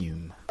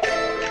Vacuum.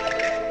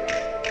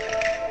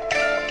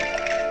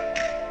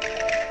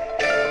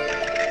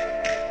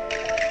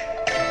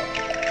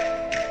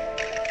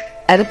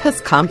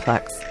 Oedipus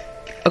Complex.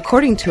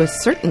 According to a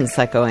certain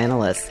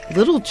psychoanalyst,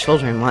 little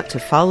children want to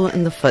follow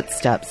in the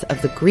footsteps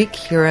of the Greek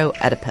hero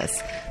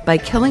Oedipus by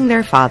killing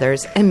their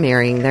fathers and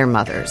marrying their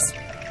mothers.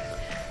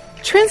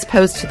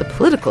 Transposed to the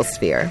political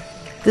sphere,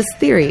 this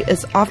theory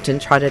is often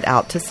trotted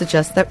out to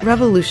suggest that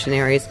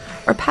revolutionaries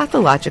are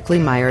pathologically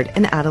mired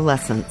in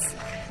adolescence,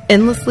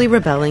 endlessly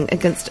rebelling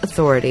against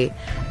authority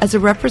as a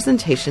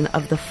representation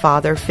of the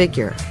father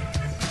figure.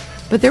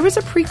 But there was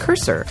a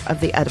precursor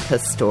of the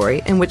Oedipus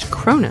story in which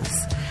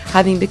Cronus,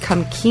 having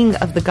become king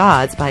of the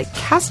gods by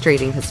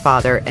castrating his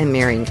father and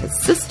marrying his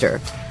sister,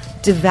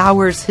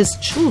 devours his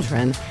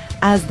children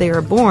as they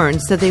are born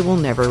so they will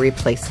never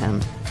replace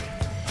him.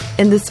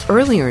 In this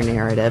earlier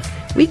narrative,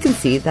 we can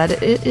see that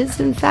it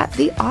is in fact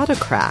the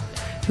autocrat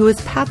who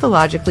is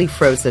pathologically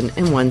frozen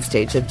in one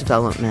stage of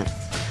development,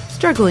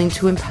 struggling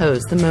to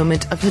impose the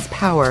moment of his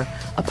power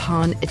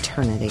upon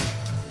eternity.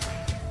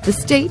 The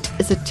state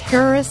is a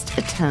terrorist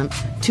attempt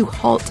to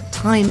halt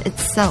time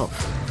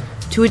itself,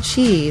 to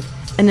achieve,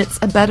 in its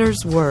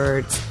abettors'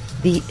 words,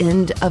 the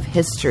end of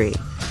history,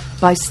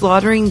 by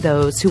slaughtering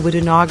those who would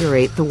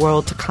inaugurate the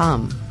world to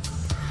come.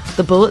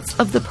 The bullets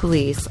of the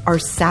police are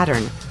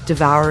Saturn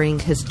devouring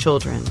his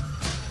children.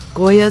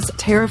 Goya's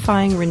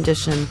terrifying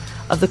rendition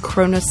of the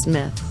Cronus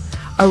myth,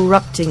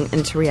 erupting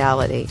into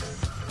reality.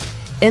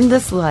 In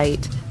this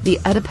light, the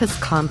Oedipus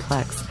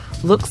complex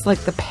looks like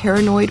the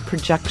paranoid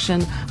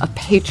projection of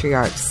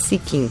patriarchs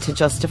seeking to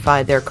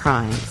justify their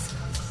crimes.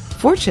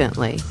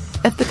 Fortunately,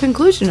 if the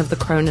conclusion of the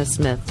Cronus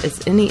myth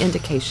is any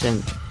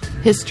indication,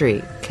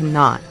 history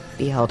cannot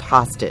be held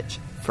hostage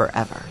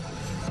forever.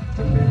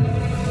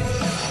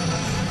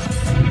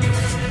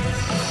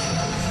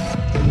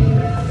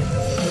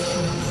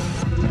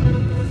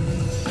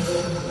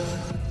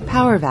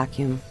 Power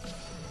vacuum.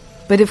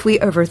 But if we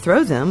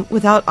overthrow them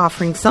without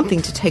offering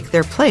something to take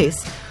their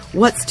place,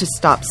 what's to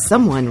stop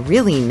someone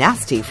really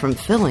nasty from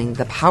filling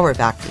the power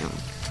vacuum?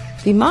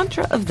 The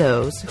mantra of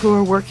those who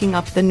are working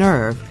up the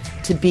nerve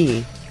to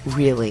be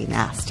really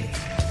nasty.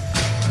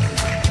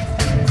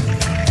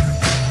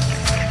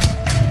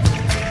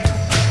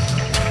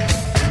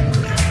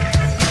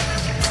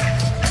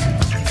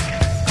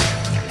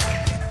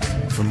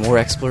 For more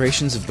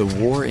explorations of the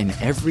war in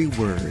every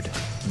word,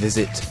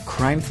 visit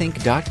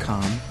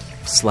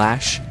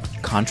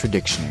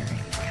crimethink.com/contradictionary.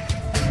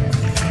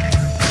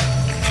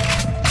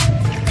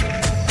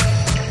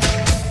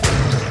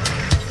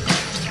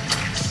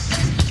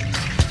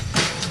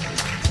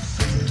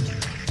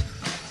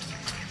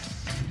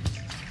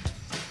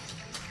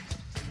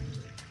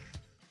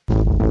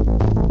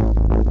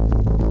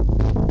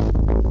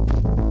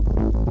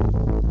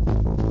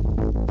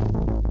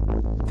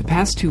 The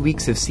past 2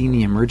 weeks have seen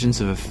the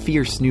emergence of a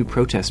fierce new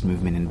protest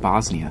movement in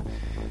Bosnia,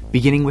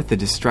 beginning with the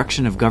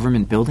destruction of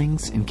government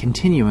buildings and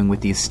continuing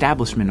with the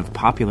establishment of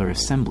popular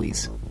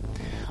assemblies.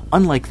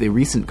 Unlike the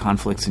recent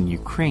conflicts in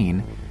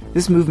Ukraine,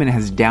 this movement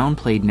has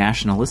downplayed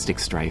nationalistic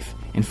strife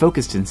and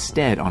focused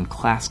instead on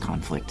class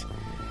conflict.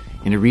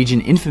 In a region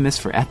infamous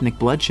for ethnic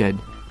bloodshed,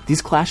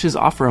 these clashes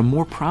offer a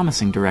more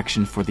promising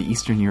direction for the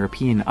Eastern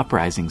European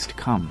uprisings to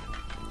come.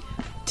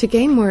 To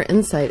gain more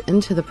insight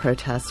into the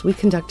protests, we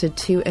conducted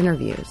 2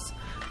 interviews.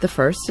 The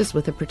first is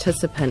with a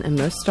participant in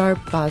Mostar,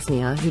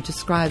 Bosnia, who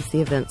describes the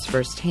events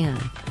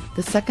firsthand.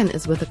 The second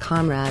is with a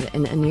comrade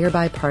in a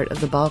nearby part of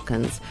the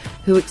Balkans,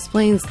 who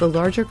explains the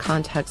larger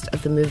context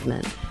of the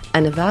movement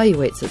and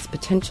evaluates its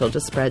potential to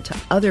spread to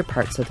other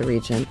parts of the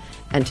region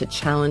and to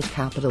challenge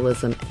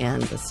capitalism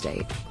and the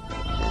state.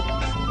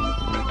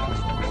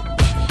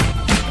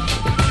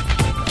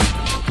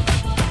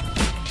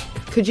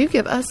 Could you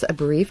give us a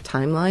brief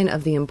timeline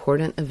of the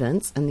important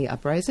events in the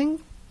uprising?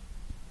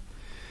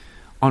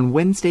 On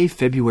Wednesday,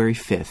 February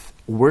 5th,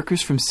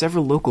 workers from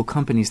several local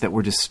companies that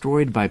were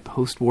destroyed by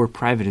post-war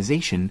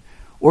privatization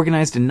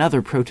organized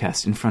another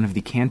protest in front of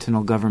the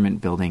cantonal government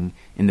building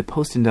in the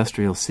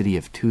post-industrial city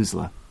of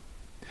Tuzla.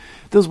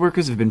 Those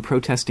workers have been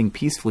protesting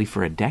peacefully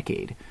for a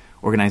decade,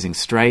 organizing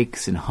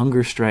strikes and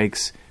hunger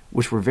strikes,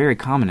 which were very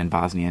common in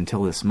Bosnia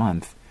until this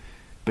month,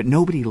 but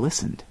nobody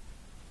listened.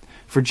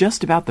 For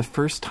just about the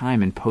first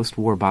time in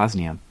post-war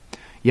Bosnia,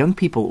 young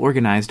people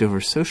organized over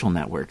social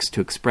networks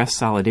to express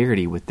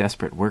solidarity with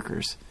desperate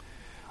workers.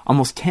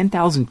 Almost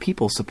 10,000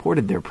 people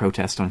supported their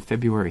protest on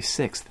February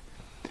 6th.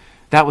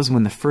 That was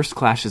when the first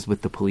clashes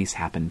with the police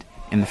happened,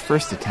 in the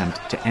first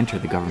attempt to enter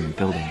the government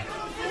building.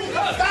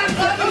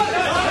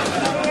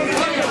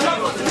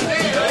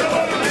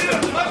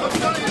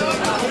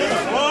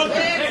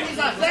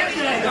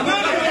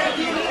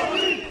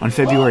 On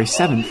February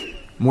 7th,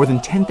 more than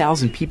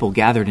 10,000 people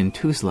gathered in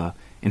Tuzla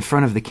in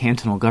front of the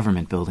cantonal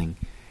government building,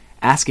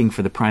 asking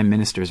for the Prime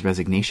Minister's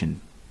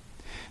resignation.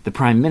 The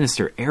Prime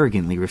Minister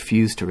arrogantly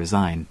refused to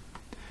resign.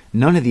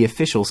 None of the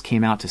officials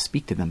came out to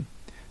speak to them,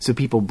 so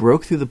people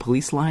broke through the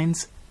police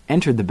lines,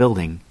 entered the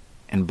building,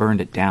 and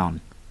burned it down.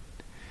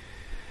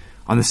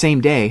 On the same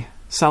day,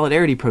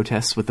 solidarity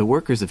protests with the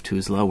workers of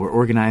Tuzla were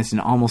organized in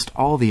almost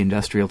all the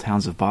industrial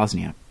towns of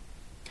Bosnia.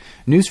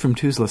 News from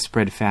Tuzla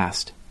spread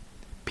fast.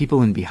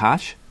 People in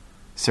Bihać,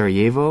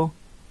 Sarajevo,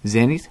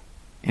 Zenit,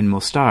 and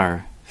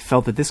Mostar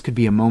felt that this could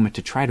be a moment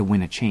to try to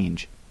win a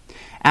change.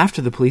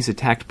 After the police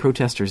attacked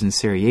protesters in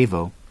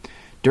Sarajevo,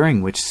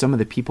 during which some of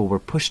the people were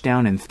pushed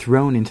down and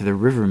thrown into the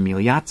river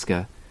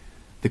Miljacka,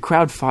 the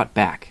crowd fought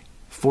back,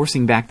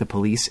 forcing back the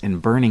police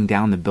and burning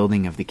down the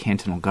building of the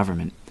cantonal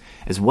government,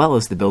 as well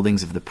as the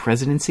buildings of the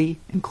presidency,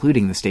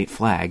 including the state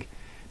flag,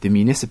 the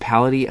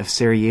municipality of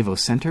Sarajevo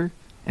Center,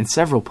 and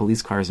several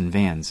police cars and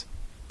vans.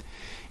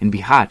 In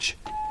Bihać,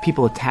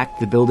 people attacked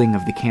the building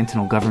of the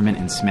cantonal government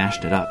and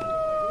smashed it up.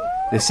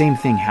 The same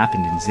thing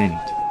happened in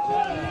Zenit.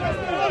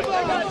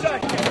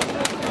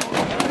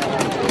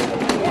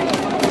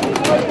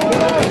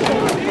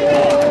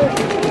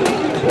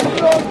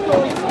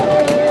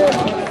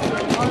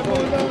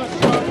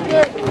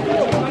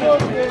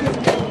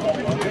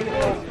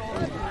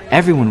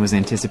 Everyone was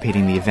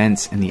anticipating the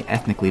events in the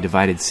ethnically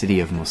divided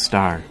city of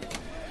Mostar.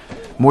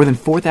 More than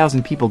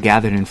 4,000 people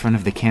gathered in front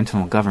of the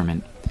cantonal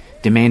government,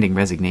 demanding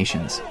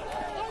resignations.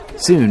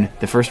 Soon,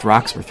 the first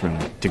rocks were thrown,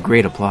 to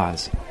great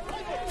applause.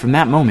 From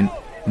that moment,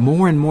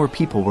 more and more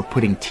people were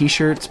putting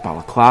t-shirts,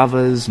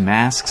 balaclavas,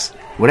 masks,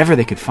 whatever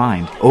they could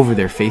find, over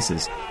their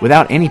faces.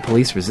 Without any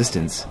police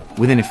resistance,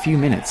 within a few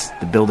minutes,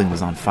 the building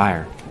was on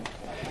fire.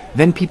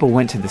 Then people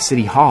went to the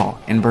city hall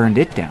and burned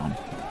it down,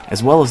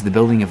 as well as the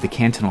building of the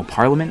cantonal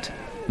parliament,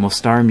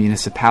 Mostar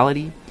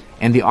municipality,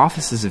 and the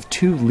offices of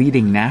two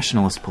leading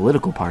nationalist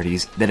political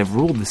parties that have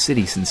ruled the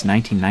city since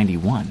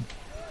 1991.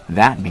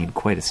 That made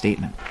quite a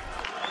statement.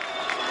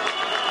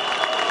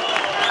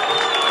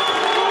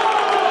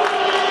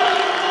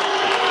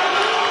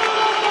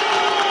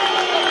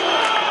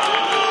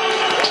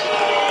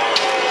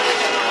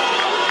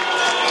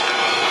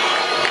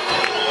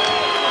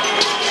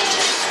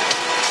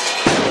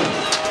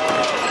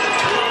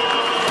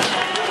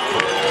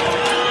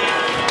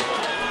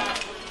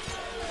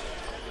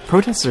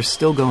 Protests are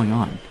still going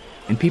on,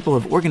 and people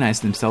have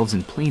organized themselves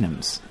in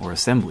plenums, or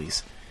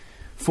assemblies.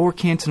 4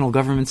 cantonal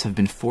governments have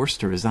been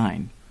forced to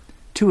resign.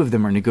 2 of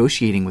them are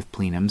negotiating with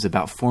plenums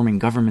about forming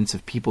governments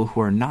of people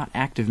who are not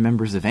active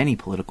members of any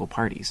political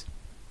parties.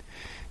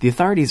 The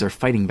authorities are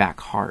fighting back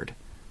hard,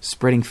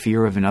 spreading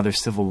fear of another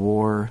civil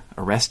war,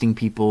 arresting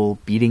people,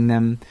 beating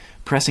them,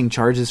 pressing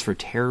charges for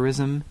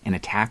terrorism and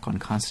attack on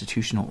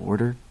constitutional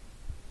order.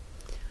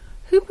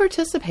 Who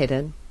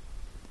participated?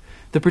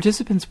 The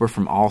participants were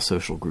from all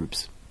social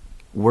groups.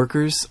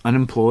 Workers,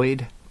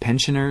 unemployed,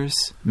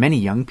 pensioners, many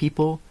young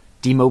people,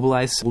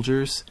 demobilized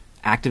soldiers,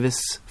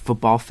 activists,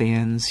 football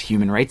fans,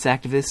 human rights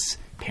activists,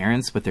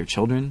 parents with their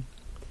children.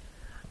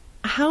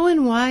 How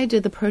and why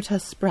did the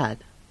protests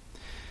spread?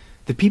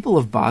 The people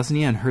of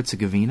Bosnia and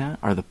Herzegovina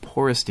are the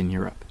poorest in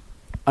Europe.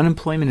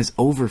 Unemployment is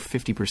over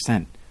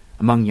 50%.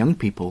 Among young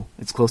people,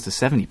 it's close to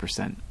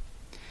 70%.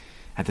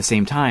 At the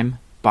same time,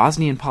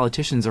 Bosnian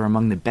politicians are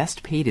among the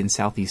best paid in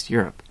Southeast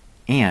Europe,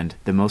 and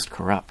the most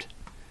corrupt.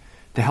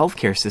 The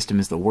healthcare system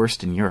is the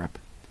worst in Europe,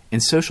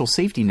 and social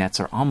safety nets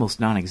are almost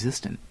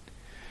non-existent.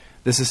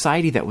 The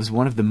society that was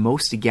one of the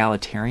most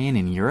egalitarian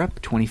in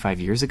Europe 25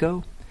 years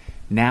ago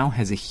now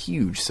has a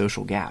huge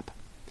social gap.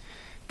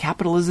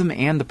 Capitalism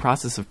and the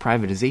process of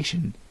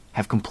privatization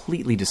have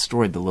completely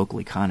destroyed the local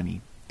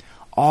economy.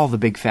 All the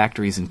big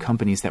factories and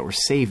companies that were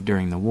saved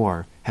during the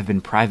war have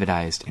been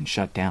privatized and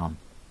shut down.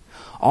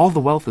 All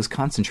the wealth is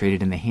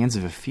concentrated in the hands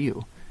of a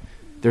few.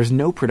 There's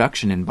no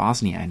production in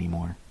Bosnia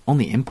anymore,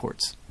 only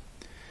imports.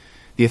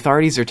 The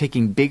authorities are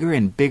taking bigger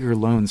and bigger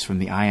loans from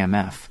the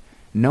IMF,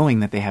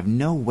 knowing that they have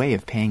no way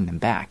of paying them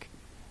back,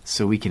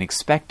 so we can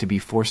expect to be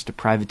forced to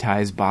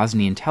privatize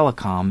Bosnian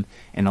telecom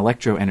and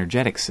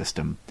electro-energetic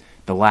system,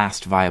 the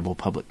last viable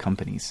public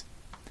companies.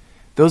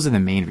 Those are the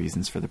main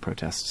reasons for the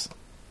protests.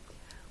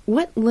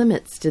 What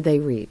limits did they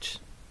reach?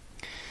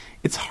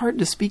 It's hard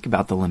to speak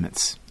about the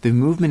limits. The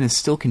movement is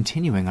still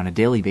continuing on a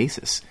daily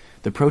basis,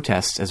 the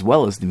protests as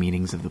well as the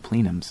meetings of the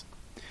plenums.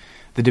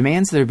 The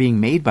demands that are being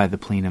made by the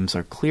plenums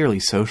are clearly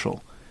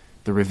social,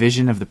 the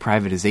revision of the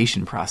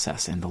privatization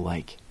process and the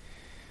like.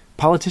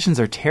 Politicians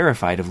are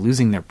terrified of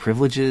losing their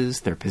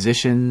privileges, their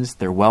positions,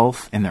 their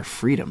wealth, and their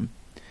freedom.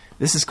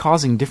 This is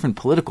causing different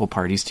political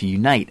parties to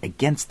unite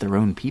against their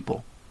own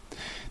people.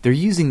 They're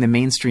using the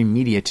mainstream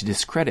media to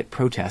discredit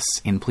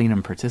protests and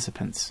plenum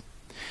participants.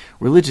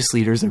 Religious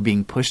leaders are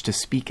being pushed to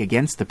speak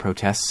against the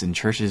protests in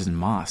churches and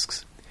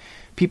mosques.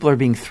 People are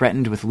being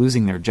threatened with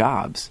losing their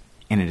jobs,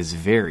 and it is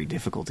very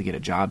difficult to get a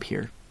job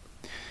here.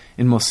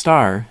 In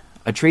Mostar,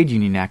 a trade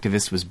union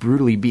activist was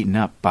brutally beaten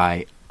up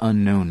by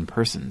unknown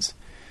persons.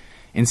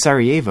 In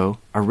Sarajevo,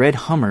 a red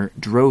Hummer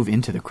drove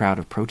into the crowd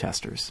of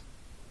protesters.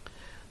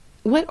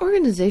 What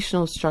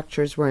organizational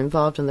structures were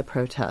involved in the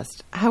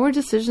protest? How were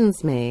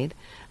decisions made?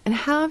 And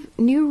have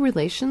new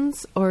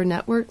relations or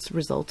networks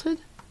resulted?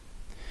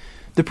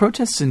 The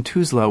protests in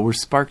Tuzla were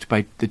sparked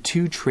by the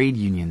 2 trade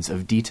unions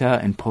of Dita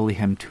and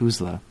Polihem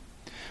Tuzla,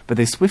 but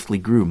they swiftly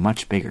grew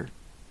much bigger.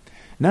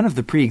 None of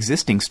the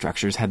pre-existing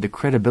structures had the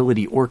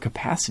credibility or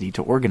capacity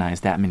to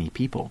organize that many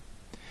people.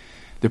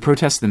 The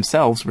protests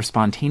themselves were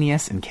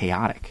spontaneous and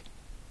chaotic.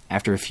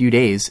 After a few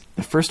days,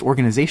 the first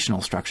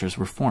organizational structures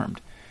were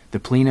formed, the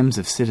plenums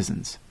of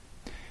citizens.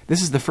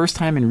 This is the first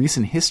time in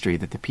recent history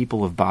that the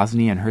people of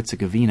Bosnia and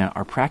Herzegovina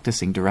are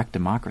practicing direct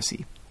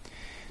democracy.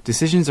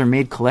 Decisions are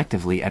made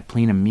collectively at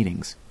plenum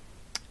meetings.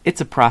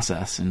 It's a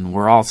process, and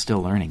we're all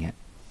still learning it.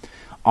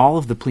 All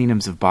of the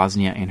plenums of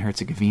Bosnia and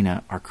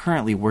Herzegovina are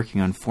currently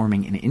working on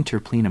forming an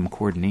interplenum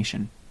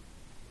coordination.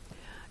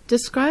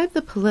 Describe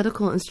the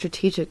political and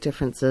strategic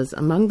differences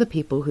among the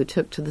people who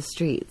took to the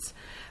streets.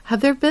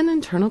 Have there been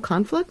internal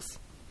conflicts?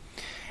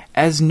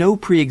 As no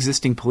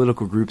pre-existing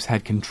political groups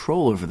had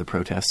control over the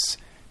protests,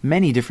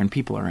 many different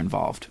people are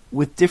involved,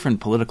 with different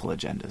political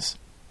agendas.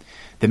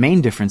 The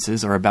main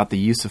differences are about the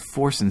use of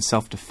force in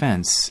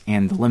self-defense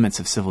and the limits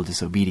of civil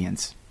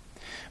disobedience.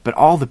 But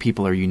all the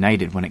people are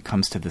united when it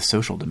comes to the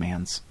social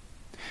demands.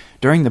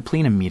 During the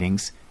plenum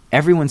meetings,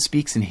 everyone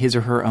speaks in his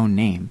or her own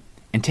name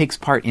and takes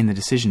part in the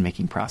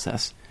decision-making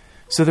process,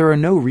 so there are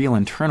no real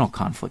internal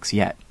conflicts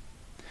yet.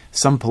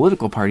 Some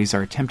political parties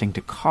are attempting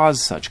to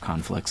cause such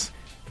conflicts,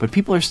 but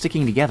people are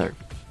sticking together,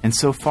 and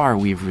so far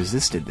we have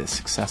resisted this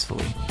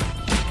successfully.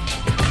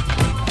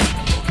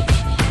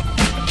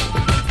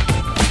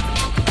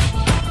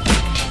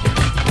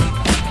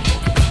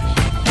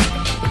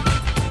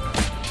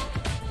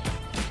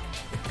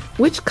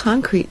 Which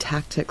concrete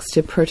tactics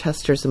did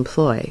protesters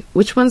employ?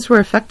 Which ones were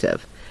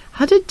effective?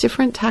 How did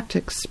different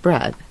tactics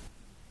spread?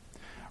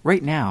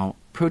 Right now,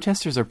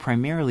 protesters are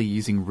primarily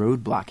using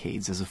road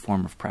blockades as a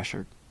form of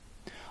pressure.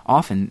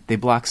 Often, they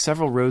block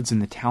several roads in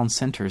the town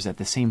centers at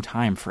the same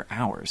time for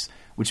hours,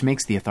 which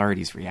makes the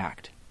authorities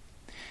react.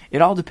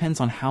 It all depends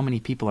on how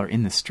many people are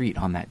in the street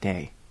on that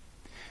day.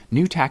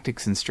 New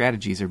tactics and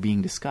strategies are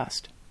being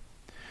discussed.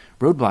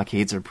 Road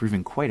blockades are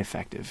proving quite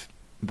effective,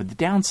 but the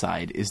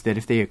downside is that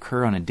if they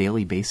occur on a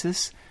daily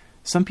basis,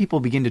 some people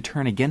begin to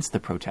turn against the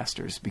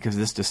protesters because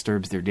this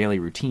disturbs their daily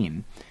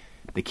routine.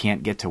 They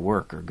can't get to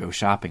work or go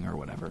shopping or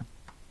whatever.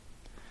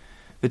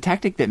 The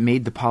tactic that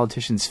made the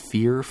politicians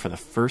fear for the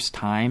first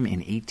time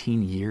in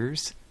 18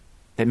 years,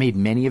 that made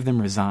many of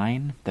them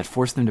resign, that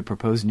forced them to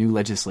propose new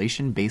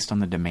legislation based on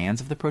the demands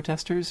of the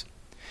protesters,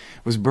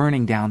 was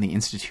burning down the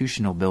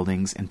institutional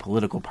buildings and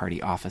political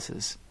party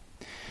offices.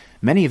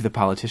 Many of the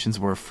politicians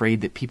were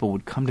afraid that people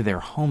would come to their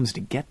homes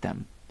to get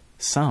them.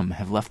 Some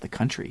have left the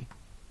country.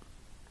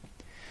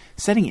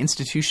 Setting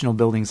institutional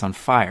buildings on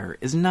fire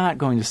is not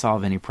going to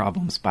solve any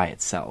problems by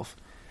itself.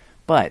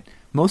 But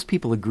most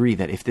people agree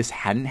that if this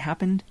hadn't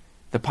happened,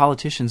 the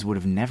politicians would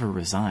have never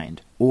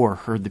resigned or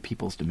heard the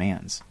people's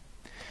demands.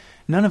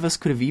 None of us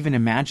could have even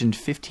imagined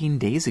 15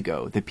 days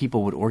ago that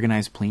people would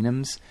organize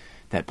plenums,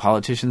 that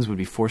politicians would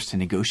be forced to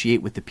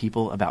negotiate with the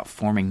people about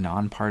forming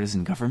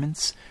nonpartisan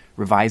governments,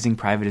 revising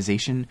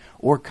privatization,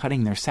 or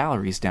cutting their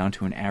salaries down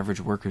to an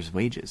average worker's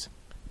wages.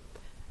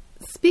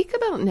 Speak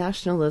about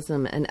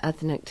nationalism and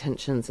ethnic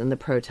tensions in the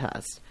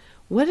protest.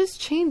 What has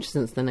changed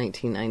since the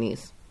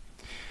 1990s?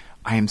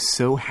 I am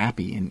so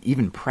happy and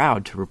even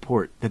proud to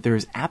report that there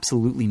is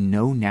absolutely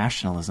no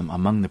nationalism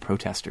among the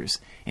protesters,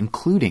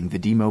 including the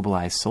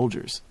demobilized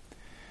soldiers.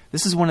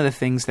 This is one of the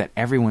things that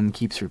everyone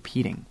keeps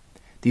repeating.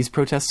 These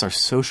protests are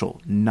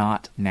social,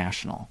 not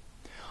national.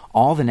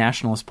 All the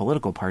nationalist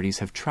political parties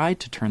have tried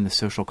to turn the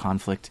social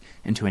conflict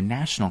into a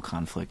national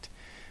conflict,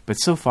 but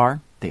so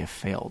far they have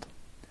failed.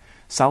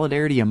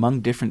 Solidarity among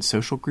different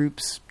social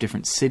groups,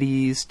 different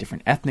cities,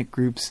 different ethnic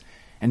groups,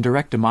 and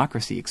direct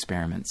democracy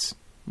experiments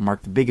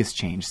mark the biggest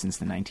change since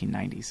the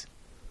 1990s.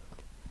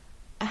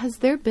 Has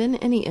there been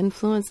any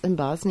influence in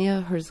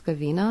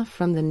Bosnia-Herzegovina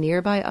from the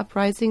nearby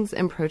uprisings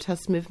and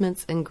protest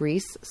movements in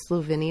Greece,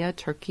 Slovenia,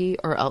 Turkey,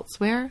 or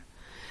elsewhere?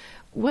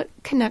 What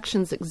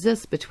connections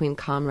exist between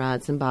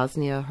comrades in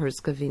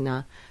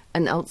Bosnia-Herzegovina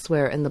and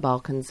elsewhere in the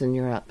Balkans and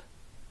Europe?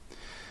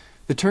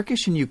 The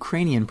Turkish and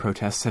Ukrainian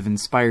protests have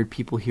inspired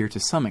people here to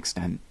some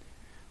extent.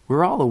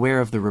 We're all aware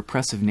of the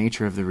repressive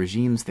nature of the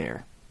regimes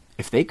there.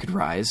 If they could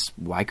rise,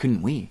 why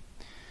couldn't we?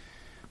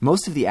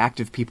 Most of the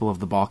active people of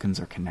the Balkans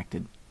are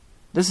connected.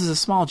 This is a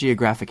small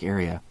geographic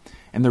area,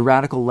 and the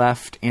radical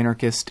left,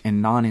 anarchist,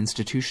 and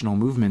non-institutional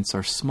movements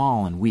are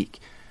small and weak,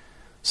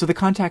 so the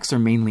contacts are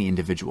mainly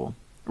individual,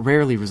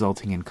 rarely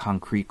resulting in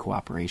concrete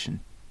cooperation.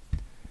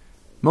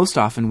 Most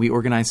often, we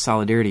organize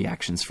solidarity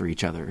actions for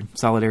each other,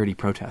 solidarity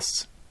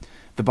protests.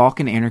 The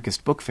Balkan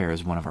Anarchist Book Fair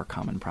is one of our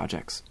common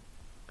projects.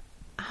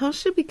 How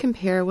should we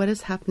compare what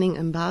is happening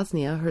in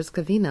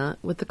Bosnia-Herzegovina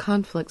with the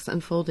conflicts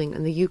unfolding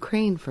in the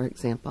Ukraine, for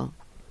example?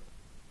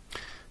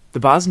 The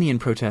Bosnian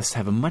protests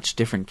have a much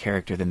different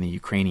character than the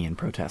Ukrainian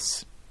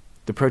protests.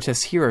 The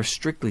protests here are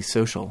strictly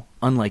social,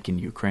 unlike in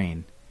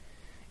Ukraine.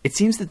 It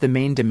seems that the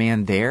main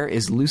demand there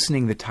is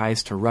loosening the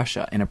ties to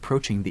Russia and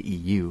approaching the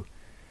EU.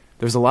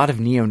 There's a lot of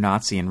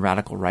neo-Nazi and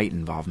radical right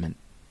involvement.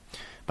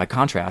 By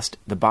contrast,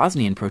 the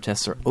Bosnian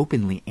protests are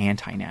openly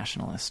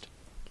anti-nationalist.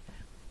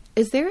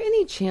 Is there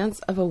any chance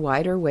of a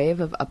wider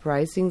wave of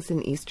uprisings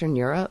in Eastern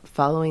Europe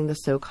following the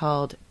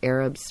so-called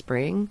Arab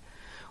Spring?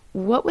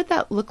 What would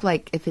that look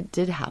like if it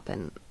did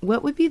happen?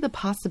 What would be the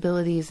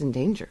possibilities and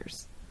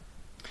dangers?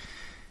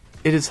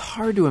 It is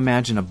hard to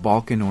imagine a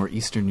Balkan or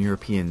Eastern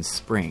European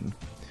spring.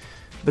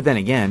 But then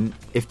again,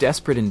 if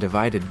desperate and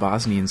divided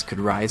Bosnians could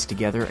rise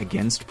together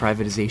against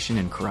privatization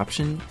and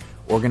corruption,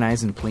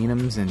 organize in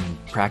plenums, and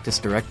practice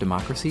direct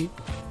democracy,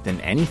 then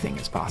anything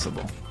is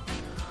possible.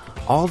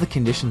 All the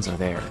conditions are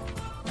there.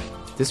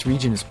 This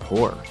region is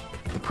poor.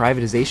 The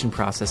privatization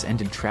process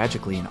ended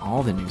tragically in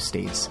all the new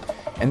states,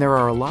 and there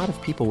are a lot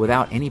of people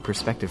without any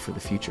perspective for the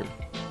future.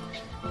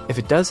 If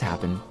it does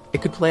happen,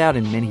 it could play out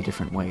in many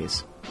different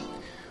ways.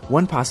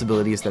 One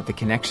possibility is that the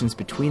connections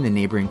between the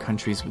neighboring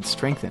countries would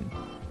strengthen,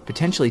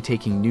 potentially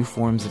taking new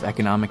forms of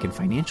economic and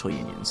financial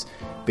unions,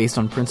 based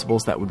on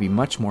principles that would be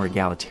much more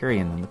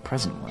egalitarian than the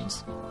present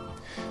ones.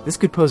 This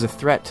could pose a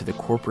threat to the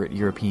corporate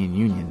European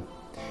Union,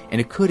 and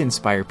it could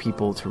inspire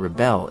people to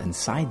rebel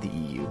inside the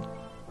EU.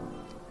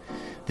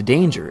 The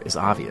danger is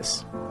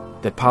obvious,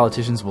 that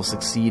politicians will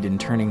succeed in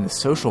turning the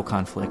social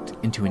conflict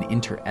into an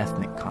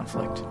inter-ethnic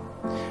conflict.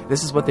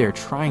 This is what they are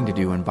trying to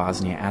do in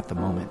Bosnia at the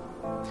moment.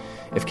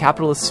 If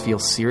capitalists feel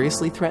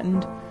seriously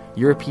threatened,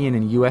 European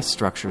and US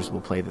structures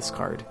will play this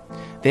card.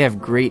 They have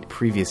great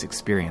previous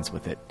experience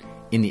with it,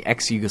 in the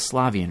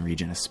ex-Yugoslavian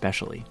region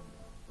especially.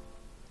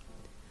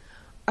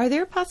 Are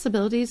there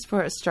possibilities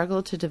for a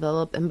struggle to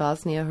develop in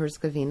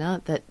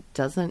Bosnia-Herzegovina that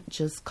doesn't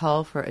just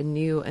call for a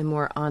new and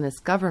more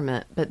honest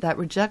government, but that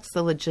rejects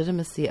the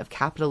legitimacy of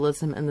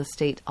capitalism and the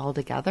state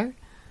altogether?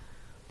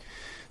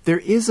 There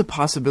is a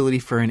possibility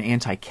for an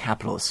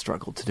anti-capitalist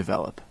struggle to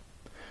develop.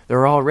 There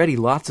are already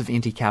lots of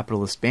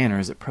anti-capitalist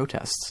banners at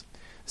protests.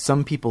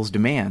 Some people's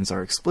demands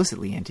are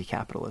explicitly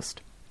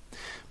anti-capitalist.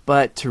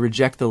 But to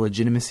reject the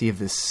legitimacy of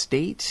this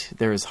state,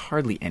 there is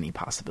hardly any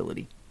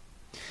possibility.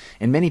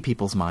 In many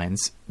people's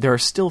minds, there are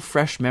still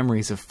fresh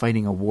memories of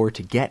fighting a war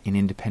to get an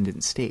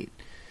independent state.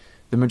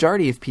 The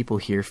majority of people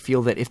here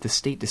feel that if the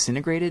state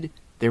disintegrated,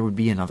 there would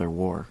be another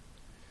war.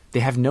 They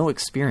have no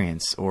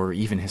experience, or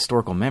even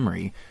historical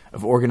memory,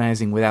 of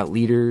organizing without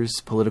leaders,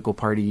 political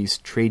parties,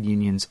 trade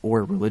unions,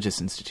 or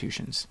religious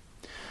institutions.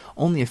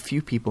 Only a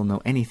few people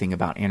know anything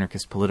about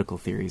anarchist political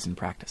theories and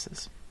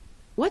practices.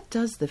 What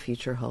does the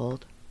future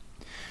hold?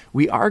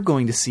 We are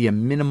going to see a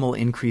minimal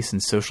increase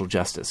in social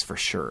justice, for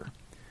sure.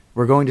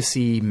 We're going to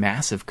see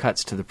massive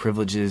cuts to the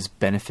privileges,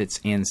 benefits,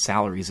 and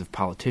salaries of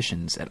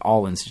politicians at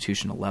all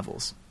institutional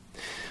levels.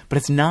 But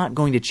it's not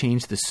going to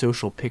change the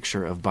social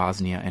picture of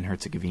Bosnia and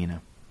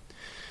Herzegovina.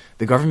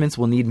 The governments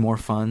will need more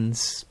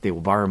funds, they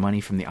will borrow money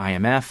from the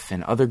IMF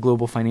and other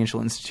global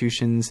financial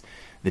institutions,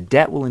 the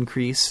debt will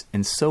increase,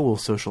 and so will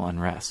social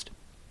unrest.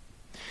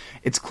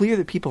 It's clear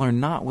that people are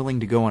not willing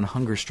to go on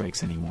hunger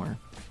strikes anymore,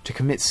 to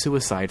commit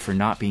suicide for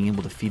not being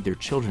able to feed their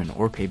children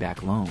or pay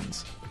back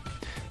loans.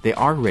 They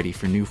are ready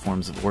for new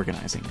forms of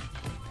organizing.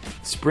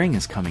 Spring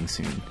is coming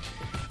soon,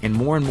 and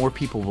more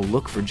people will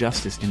look for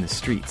justice in the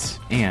streets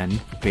and,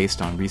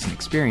 based on recent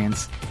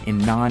experience, in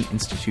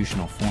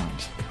non-institutional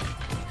forms.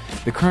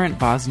 The current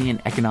Bosnian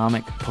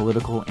economic,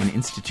 political, and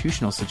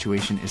institutional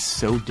situation is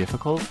so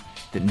difficult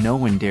that no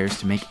one dares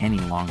to make any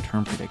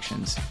long-term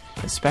predictions,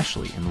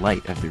 especially in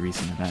light of the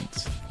recent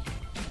events.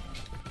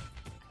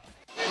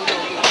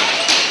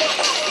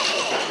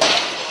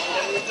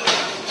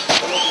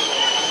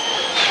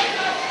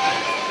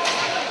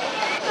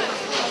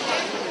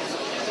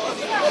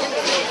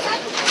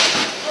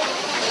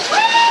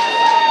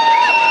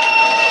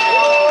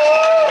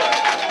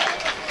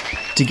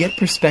 To get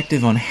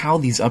perspective on how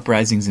these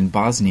uprisings in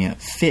Bosnia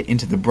fit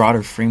into the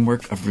broader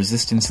framework of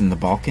resistance in the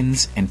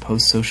Balkans and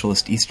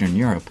post-socialist Eastern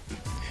Europe,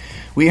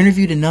 we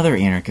interviewed another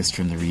anarchist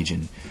from the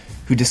region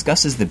who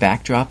discusses the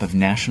backdrop of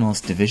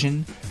nationalist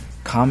division,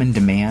 common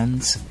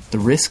demands, the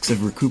risks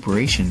of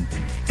recuperation,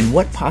 and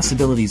what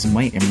possibilities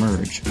might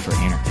emerge for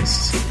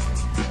anarchists.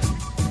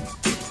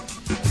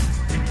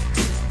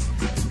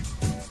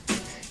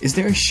 Is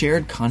there a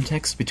shared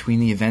context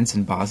between the events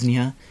in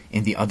Bosnia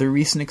and the other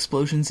recent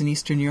explosions in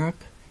Eastern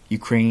Europe?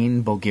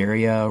 Ukraine,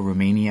 Bulgaria,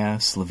 Romania,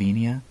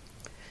 Slovenia?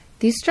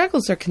 These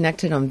struggles are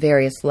connected on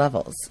various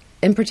levels,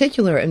 in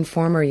particular in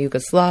former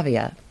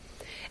Yugoslavia.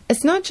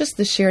 It's not just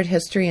the shared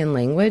history and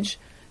language,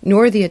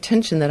 nor the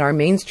attention that our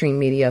mainstream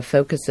media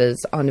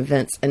focuses on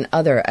events in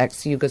other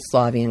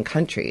ex-Yugoslavian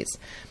countries.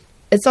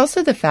 It's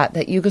also the fact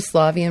that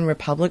Yugoslavian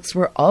republics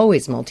were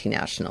always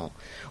multinational,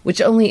 which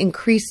only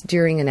increased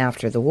during and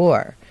after the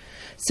war.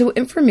 So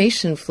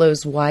information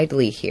flows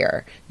widely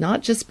here,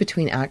 not just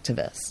between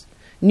activists.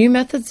 New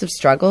methods of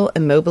struggle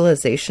and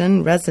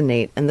mobilization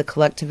resonate in the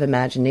collective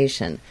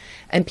imagination,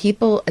 and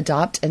people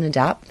adopt and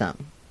adapt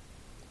them.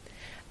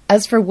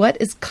 As for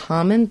what is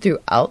common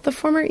throughout the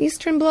former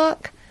Eastern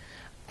Bloc,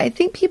 I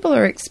think people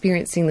are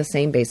experiencing the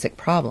same basic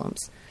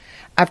problems.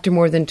 After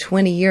more than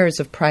 20 years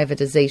of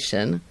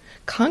privatization,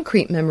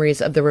 concrete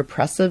memories of the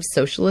repressive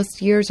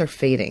socialist years are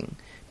fading,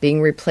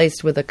 being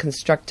replaced with a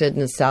constructed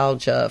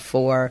nostalgia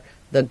for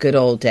the good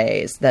old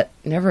days that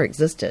never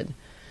existed.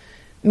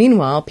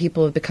 Meanwhile,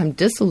 people have become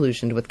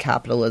disillusioned with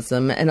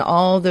capitalism and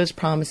all those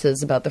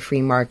promises about the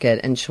free market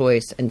and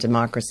choice and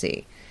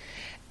democracy.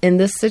 In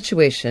this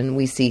situation,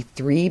 we see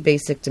three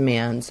basic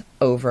demands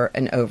over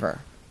and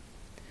over.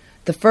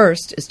 The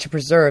first is to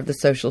preserve the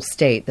social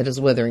state that is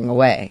withering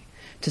away,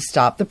 to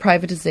stop the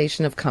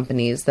privatization of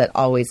companies that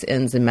always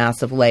ends in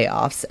massive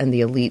layoffs and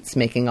the elites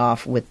making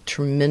off with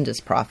tremendous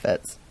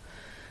profits.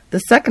 The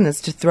second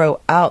is to throw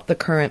out the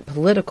current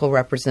political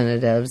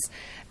representatives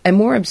and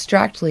more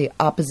abstractly,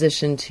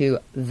 opposition to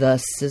the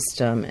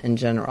system in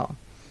general.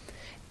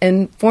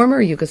 In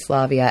former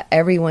Yugoslavia,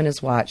 everyone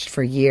has watched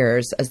for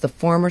years as the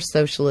former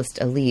socialist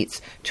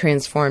elites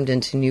transformed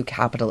into new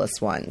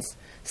capitalist ones,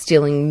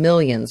 stealing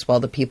millions while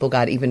the people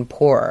got even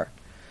poorer.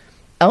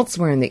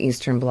 Elsewhere in the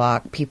Eastern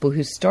Bloc, people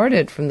who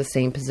started from the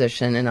same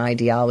position and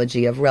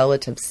ideology of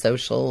relative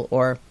social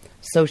or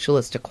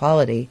socialist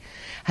equality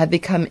have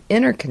become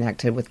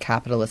interconnected with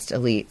capitalist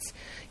elites,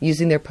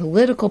 using their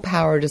political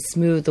power to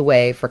smooth the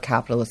way for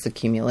capitalist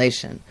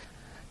accumulation.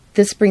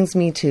 This brings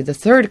me to the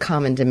third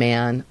common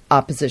demand,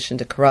 opposition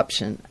to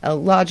corruption, a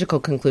logical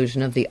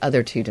conclusion of the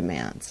other two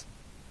demands.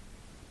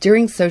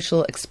 During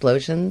social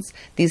explosions,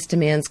 these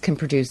demands can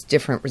produce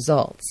different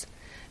results.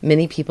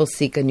 Many people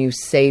seek a new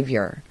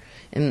savior.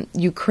 In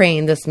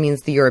Ukraine, this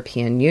means the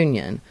European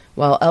Union,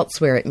 while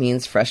elsewhere it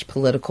means fresh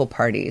political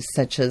parties,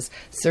 such as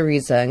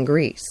Syriza in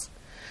Greece.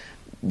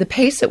 The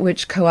pace at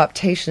which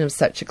co-optation of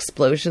such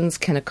explosions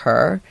can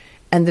occur,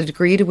 and the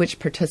degree to which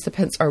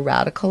participants are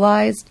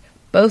radicalized,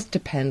 both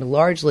depend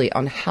largely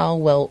on how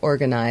well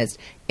organized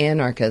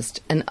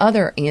anarchists and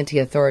other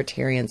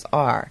anti-authoritarians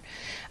are,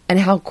 and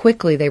how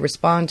quickly they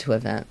respond to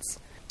events.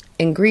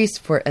 In Greece,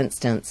 for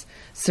instance,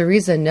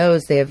 Syriza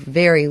knows they have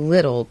very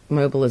little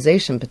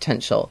mobilization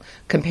potential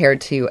compared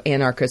to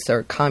anarchist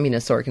or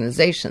communist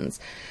organizations,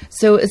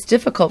 so it's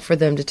difficult for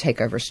them to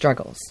take over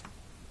struggles.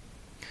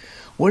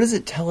 What does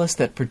it tell us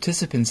that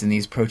participants in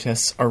these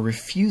protests are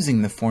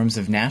refusing the forms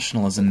of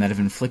nationalism that have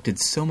inflicted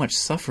so much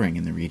suffering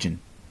in the region?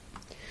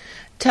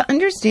 To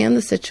understand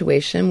the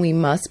situation, we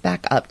must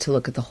back up to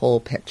look at the whole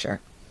picture.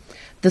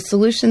 The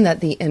solution that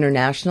the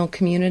international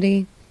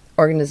community,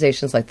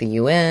 organizations like the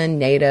UN,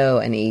 NATO,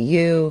 and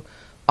EU,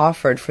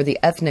 offered for the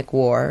ethnic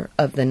war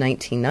of the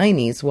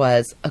 1990s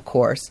was, of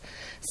course,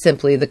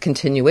 simply the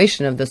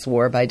continuation of this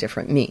war by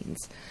different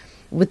means.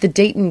 With the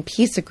Dayton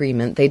Peace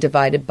Agreement, they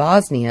divided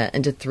Bosnia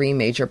into three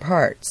major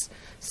parts: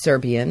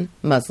 Serbian,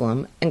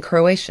 Muslim, and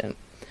Croatian.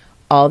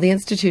 All the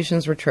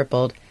institutions were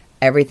tripled.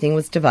 Everything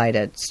was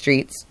divided: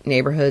 streets,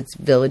 neighborhoods,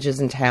 villages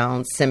and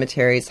towns,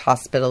 cemeteries,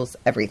 hospitals,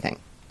 everything.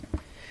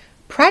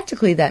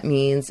 Practically, that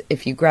means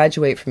if you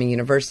graduate from a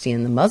university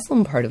in the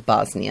Muslim part of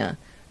Bosnia,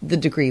 the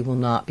degree will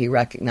not be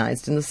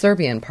recognized in the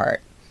Serbian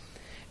part.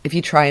 If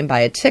you try and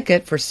buy a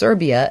ticket for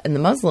Serbia in the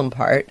Muslim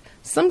part,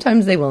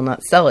 sometimes they will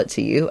not sell it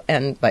to you,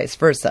 and vice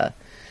versa.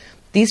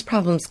 These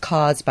problems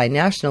caused by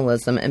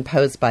nationalism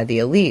imposed by the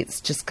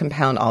elites just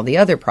compound all the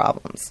other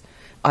problems.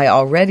 I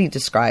already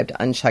described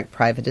unchecked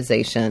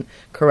privatization,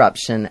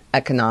 corruption,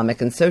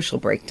 economic and social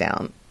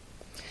breakdown.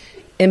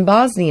 In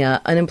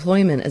Bosnia,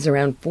 unemployment is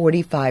around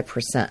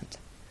 45%,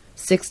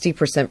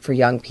 60% for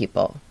young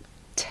people.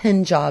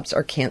 10 jobs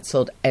are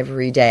canceled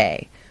every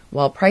day,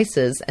 while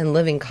prices and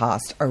living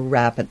costs are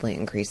rapidly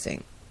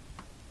increasing.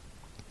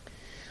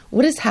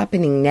 What is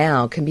happening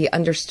now can be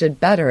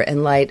understood better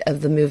in light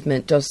of the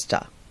movement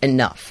Dosta,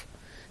 Enough,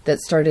 that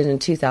started in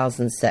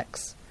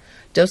 2006.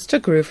 Dosta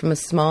grew from a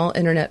small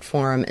internet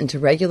forum into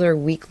regular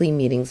weekly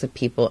meetings of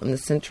people in the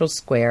central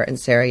square in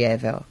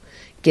Sarajevo,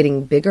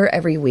 getting bigger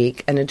every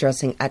week and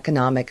addressing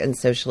economic and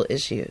social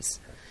issues.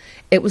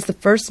 It was the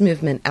first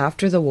movement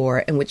after the war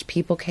in which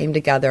people came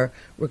together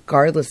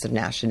regardless of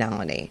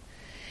nationality,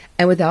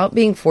 and without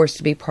being forced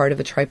to be part of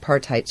a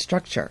tripartite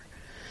structure.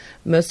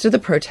 Most of the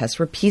protests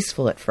were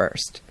peaceful at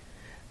first,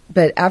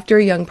 but after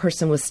a young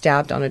person was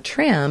stabbed on a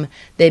tram,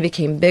 they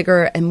became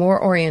bigger and more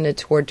oriented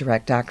toward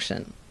direct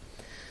action.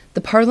 The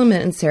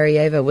parliament in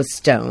Sarajevo was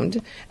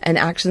stoned, and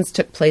actions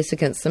took place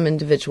against some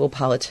individual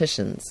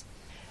politicians.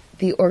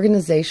 The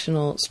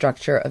organizational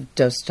structure of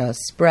Dosta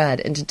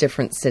spread into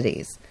different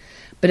cities,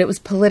 but it was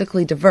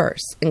politically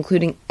diverse,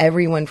 including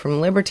everyone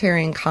from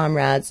libertarian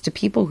comrades to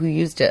people who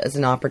used it as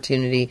an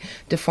opportunity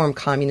to form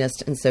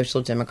communist and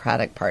social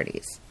democratic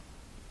parties.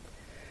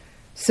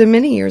 So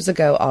many years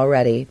ago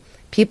already,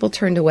 people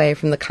turned away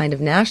from the kind of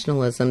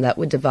nationalism that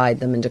would divide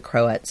them into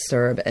Croat,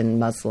 Serb, and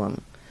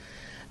Muslim.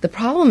 The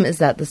problem is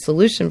that the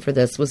solution for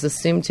this was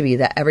assumed to be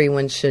that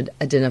everyone should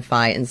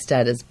identify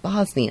instead as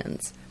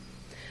Bosnians.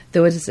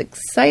 Though it is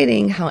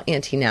exciting how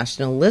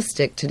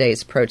anti-nationalistic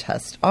today's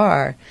protests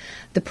are,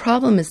 the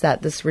problem is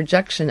that this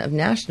rejection of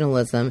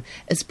nationalism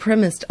is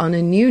premised on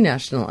a new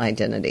national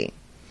identity.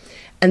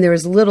 And there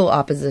is little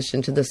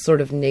opposition to this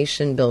sort of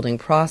nation-building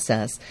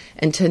process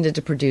intended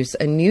to produce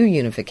a new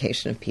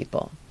unification of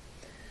people.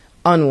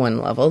 On one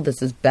level,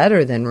 this is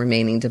better than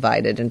remaining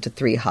divided into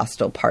three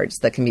hostile parts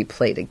that can be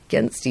played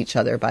against each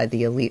other by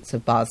the elites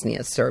of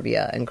Bosnia,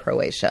 Serbia, and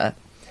Croatia.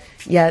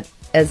 Yet,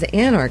 as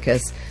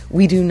anarchists,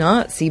 we do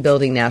not see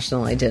building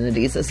national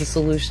identities as a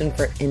solution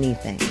for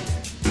anything.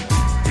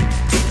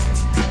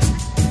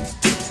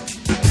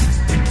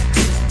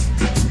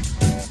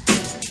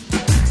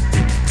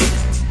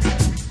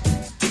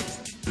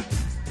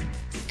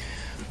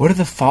 What are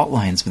the fault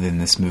lines within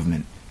this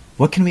movement?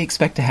 What can we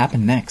expect to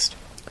happen next?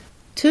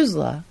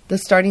 Tuzla, the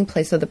starting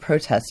place of the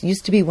protests,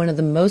 used to be one of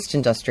the most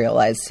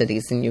industrialized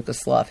cities in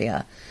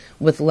Yugoslavia,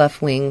 with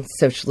left-wing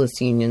socialist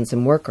unions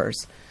and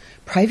workers.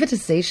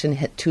 Privatization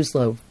hit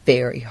Tuzla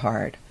very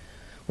hard.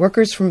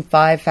 Workers from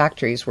 5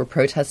 factories were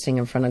protesting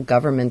in front of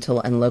governmental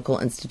and local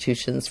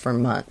institutions for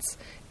months.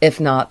 if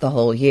not the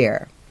whole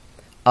year,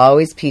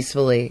 always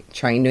peacefully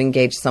trying to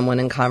engage someone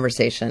in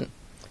conversation.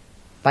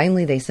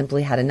 Finally, they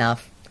simply had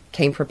enough,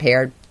 came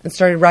prepared, and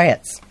started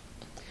riots.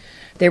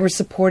 They were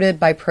supported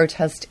by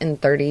protests in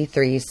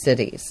 33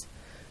 cities.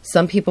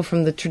 Some people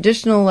from the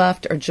traditional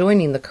left are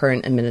joining the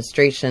current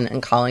administration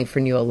and calling for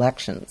new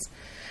elections.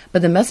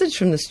 But the message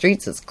from the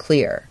streets is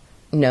clear.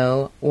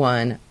 No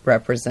one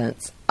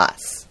represents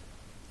us.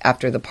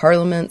 After the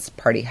parliaments,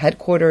 party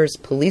headquarters,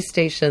 police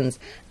stations,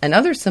 and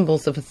other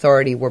symbols of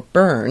authority were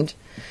burned,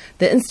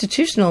 the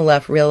institutional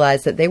left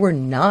realized that they were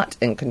not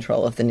in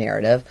control of the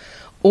narrative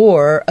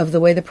or of the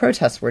way the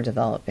protests were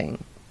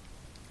developing.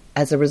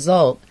 As a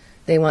result,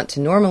 they want to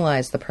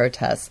normalize the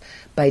protests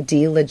by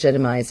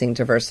delegitimizing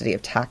diversity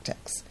of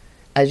tactics.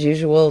 As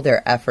usual,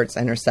 their efforts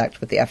intersect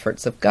with the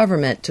efforts of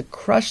government to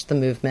crush the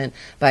movement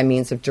by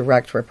means of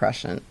direct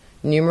repression,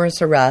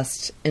 numerous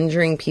arrests,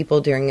 injuring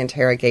people during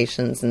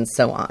interrogations, and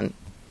so on.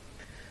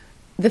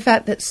 The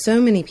fact that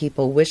so many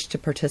people wish to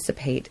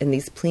participate in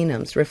these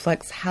plenums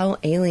reflects how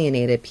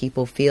alienated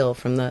people feel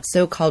from the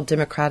so-called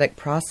democratic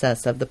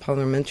process of the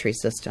parliamentary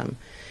system,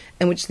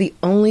 in which the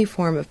only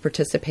form of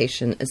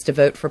participation is to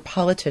vote for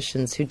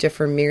politicians who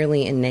differ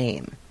merely in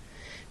name.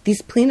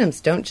 These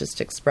plenums don't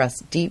just express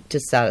deep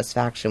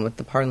dissatisfaction with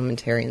the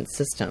parliamentarian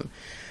system.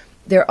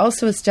 They're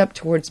also a step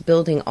towards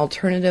building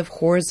alternative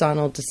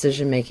horizontal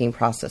decision-making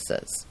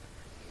processes.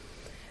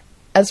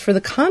 As for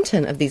the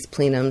content of these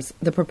plenums,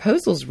 the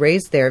proposals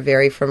raised there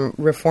vary from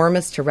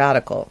reformist to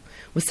radical.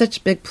 With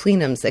such big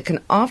plenums, it can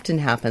often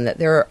happen that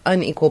there are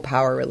unequal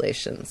power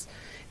relations,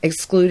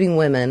 excluding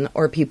women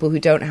or people who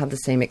don't have the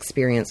same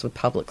experience with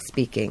public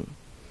speaking.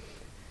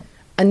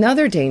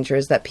 Another danger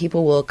is that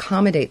people will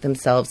accommodate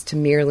themselves to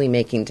merely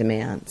making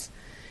demands.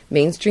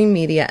 Mainstream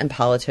media and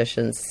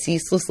politicians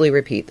ceaselessly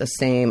repeat the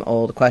same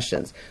old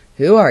questions.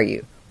 Who are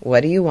you?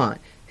 What do you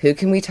want? Who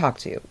can we talk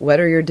to?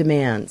 What are your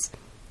demands?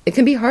 It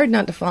can be hard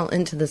not to fall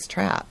into this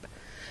trap.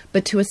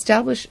 But to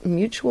establish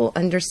mutual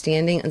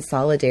understanding and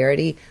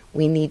solidarity,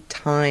 we need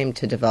time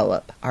to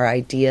develop our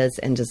ideas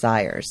and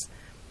desires.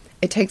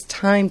 It takes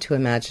time to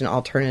imagine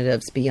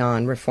alternatives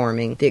beyond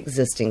reforming the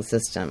existing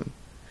system.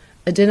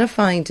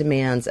 Identifying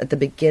demands at the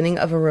beginning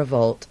of a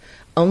revolt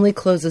only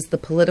closes the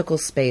political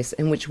space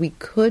in which we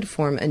could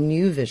form a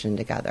new vision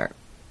together.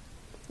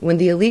 When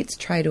the elites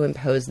try to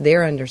impose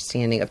their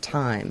understanding of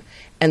time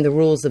and the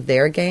rules of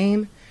their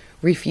game,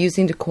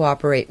 refusing to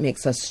cooperate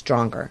makes us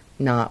stronger,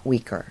 not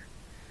weaker.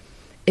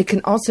 It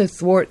can also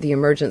thwart the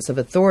emergence of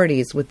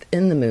authorities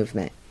within the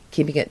movement,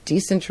 keeping it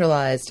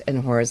decentralized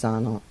and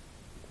horizontal.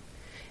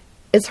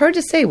 It's hard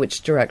to say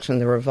which direction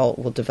the revolt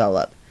will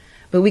develop,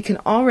 but we can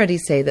already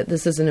say that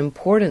this is an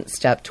important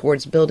step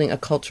towards building a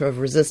culture of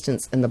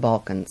resistance in the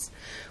Balkans,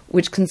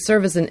 which can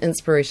serve as an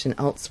inspiration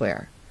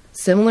elsewhere.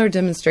 Similar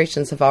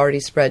demonstrations have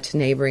already spread to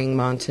neighboring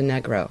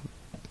Montenegro.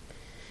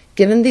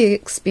 Given the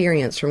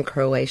experience from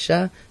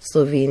Croatia,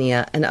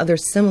 Slovenia, and other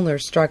similar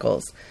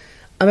struggles,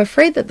 I'm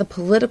afraid that the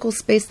political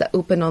space that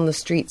opened on the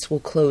streets will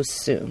close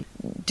soon,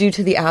 due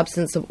to the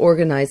absence of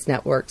organized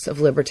networks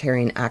of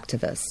libertarian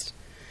activists.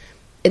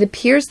 It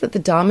appears that the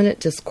dominant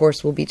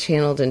discourse will be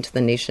channeled into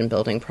the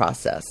nation-building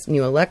process,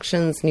 new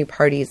elections, new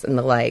parties, and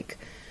the like,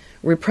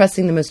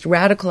 repressing the most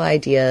radical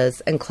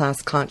ideas and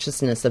class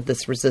consciousness of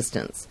this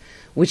resistance,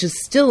 which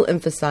is still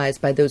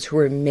emphasized by those who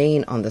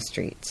remain on the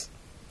streets.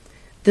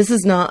 This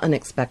is not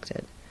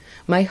unexpected.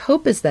 My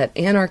hope is that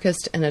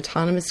anarchist and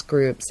autonomous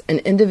groups and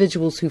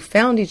individuals who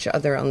found each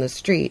other on the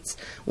streets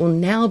will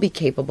now be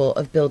capable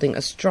of building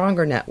a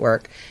stronger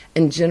network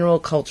and general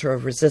culture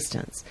of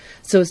resistance,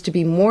 so as to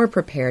be more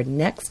prepared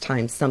next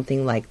time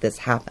something like this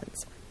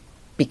happens.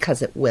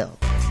 Because it will.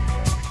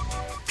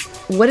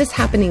 What is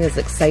happening is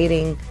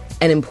exciting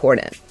and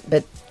important,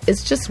 but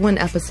it's just one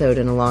episode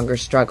in a longer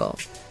struggle.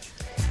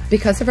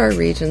 Because of our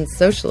region's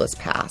socialist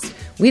past,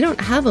 we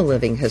don't have a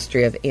living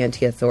history of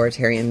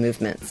anti-authoritarian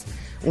movements.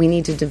 We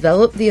need to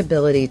develop the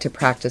ability to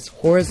practice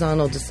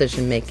horizontal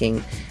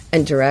decision-making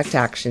and direct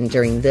action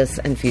during this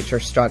and future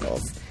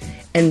struggles.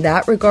 In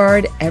that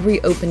regard,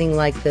 every opening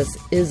like this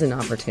is an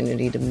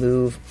opportunity to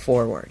move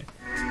forward.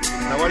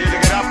 I want you to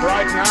get up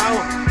right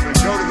now and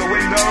go to the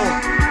window,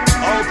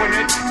 open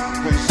it,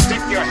 and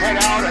stick your head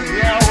out and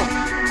yell,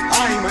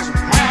 "I'm as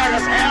mad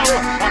as hell,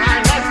 and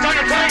I'm not going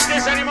to take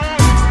this anymore!"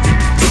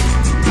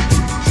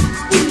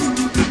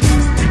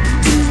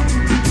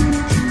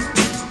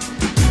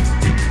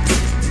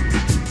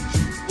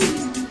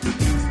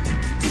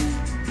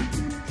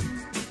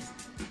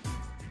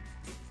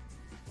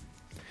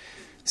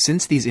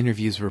 Since these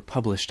interviews were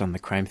published on the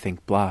CrimeThink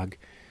blog,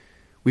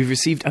 we've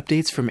received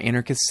updates from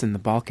anarchists in the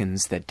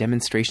Balkans that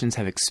demonstrations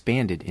have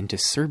expanded into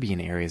Serbian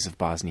areas of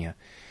Bosnia,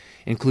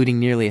 including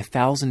nearly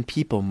 1,000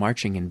 people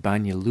marching in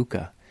Banja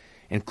Luka,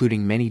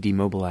 including many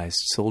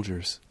demobilized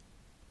soldiers.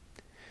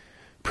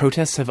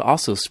 Protests have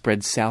also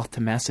spread south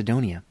to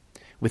Macedonia,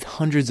 with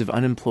hundreds of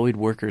unemployed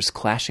workers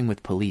clashing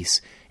with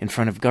police in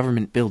front of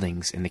government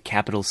buildings in the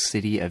capital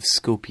city of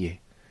Skopje.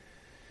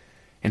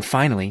 And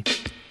finally,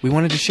 we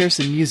wanted to share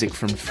some music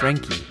from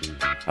Frankie,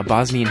 a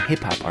Bosnian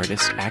hip-hop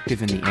artist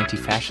active in the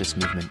anti-fascist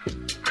movement.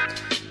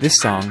 This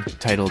song,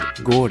 titled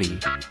Gori,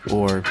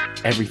 or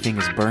Everything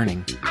is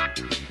Burning,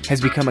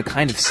 has become a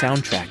kind of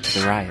soundtrack to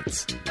the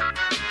riots.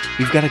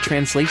 We've got a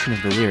translation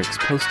of the lyrics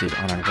posted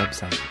on our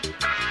website.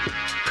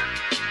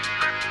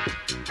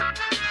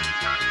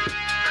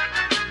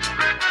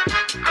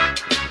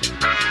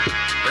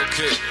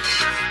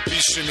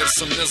 Pišem jer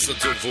sam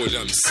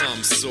nezadovoljan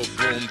sam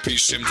sobom.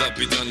 Pišem da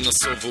bi danas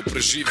ovo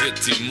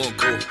preživjeti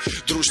mogo.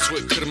 Društvo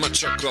je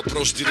krmača koja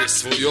proždire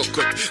svoj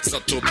okot.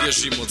 Zato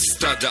bježim od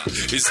stada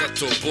i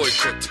zato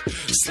bojkot.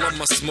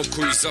 Slama smo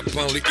koji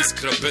zapali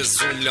iskra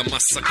bezumlja.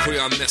 Masa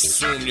koja ne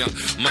sumnja,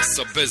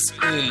 masa bez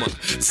uma.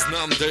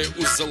 Znam da je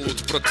uzalud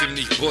protiv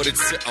njih borit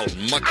se, al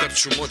makar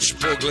ću moć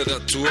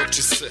pogledat u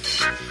oči se.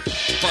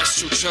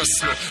 Pašću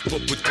časno,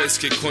 poput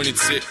poljske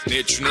konjice.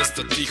 Neću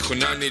nestati tiho,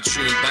 naneću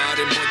im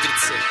bare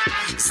modrice.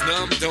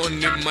 Znam da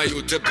oni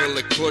imaju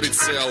debele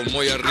korice, al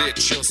moja riječ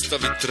će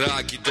ostavit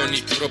trag i do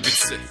njih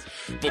probice.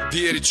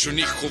 Pobjerit ću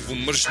njihovu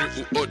mržnju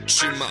u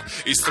očima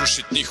i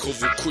srušit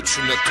njihovu kuću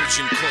na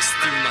tuđim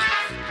kostima.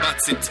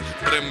 Bacit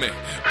breme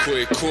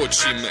koje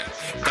koči me.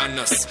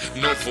 Danas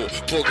novo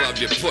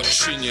poglavlje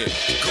počinje.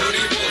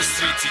 Gori Wall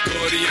Street i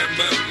gori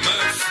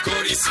MMF.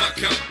 Gori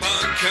svaka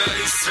banka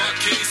i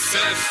svaki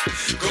sef.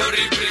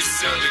 Gori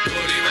Brisel i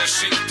gori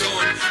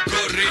Washington.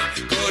 Gori,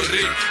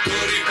 gori,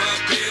 gori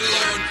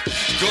Babilon.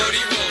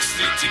 Gori Wall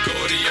Street i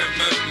gori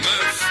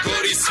MMF.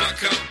 Gori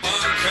svaka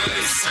banka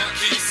i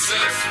svaki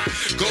sef.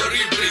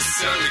 Gori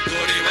Brisel i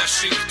gori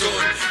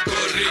Washington.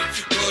 Gori,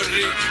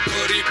 gori,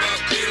 gori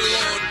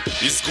Babilon.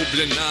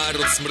 Izgubljen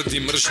narod, smrdi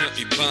mržnja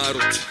i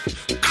barut.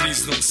 U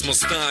kriznom smo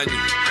stanju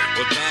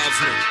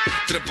odavno.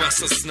 Treba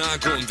sa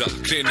snagom da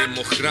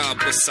krenemo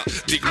hrabro, sa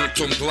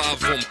dignutom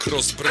glavom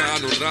kroz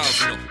branu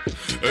ravno.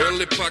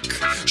 Ili pak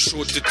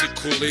šutiti,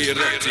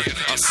 kulirati,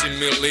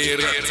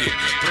 asimilirati,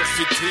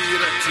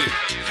 profitirati,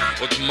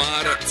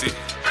 odmarati,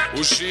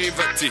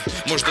 uživati.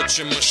 Možda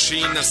će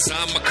mašina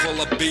sama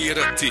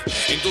kolabirati.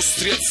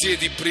 Industrija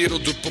cijedi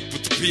prirodu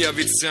poput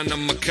pijavice, a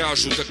nama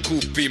kažu da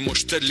kupimo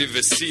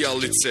štedljive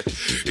sijalice.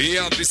 I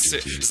ja bi se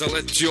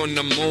zaletio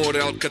na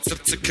more, al kad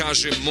srce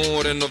kaže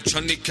more,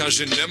 novčani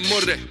kaže ne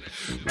more.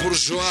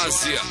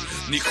 Buržoazija,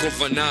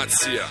 njihova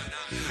nacija.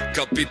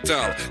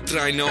 Kapital,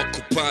 trajna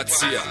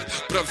okupacija.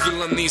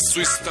 Pravila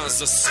nisu ista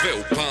za sve,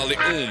 upali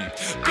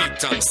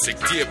Pitam se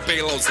gdje je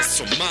bailout za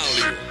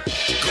Somaliju.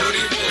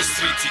 Gori Wall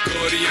Street i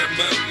gori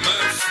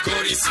MMF.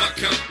 Gori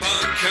svaka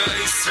banka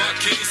i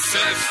svaki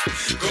sef.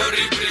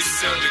 Gori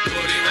Brisel i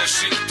gori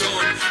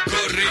Washington.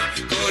 Gori,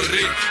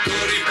 gori,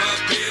 gori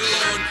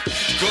Babilon.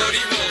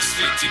 Gori Wall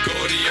Street i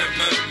gori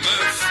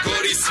MMF.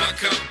 Gori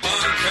svaka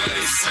banka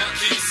i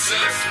svaki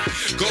sef.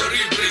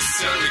 Gori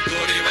Brisel i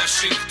gori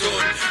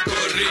Washington.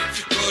 Gori,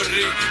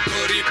 gori,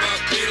 gori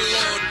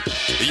Babilon.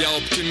 Ja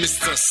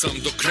optimista sam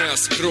do kraja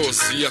skroz.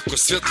 Iako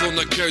svjetlo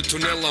na kraju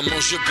tunela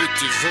može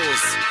biti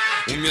voz.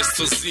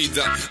 Umjesto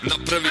zida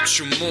napravit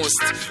ću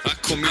most.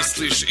 Ako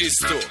misliš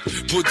isto,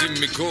 budi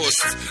mi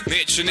gost.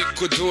 Neće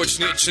niko doć,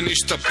 neće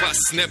ništa pas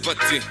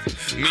nebati.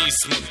 Mi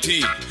smo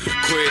ti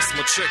koje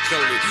smo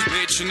čekali.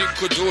 Neće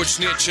niko doć,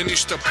 neće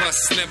ništa pas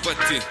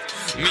nebati.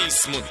 Mi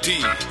smo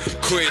ti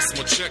koje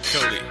smo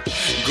čekali.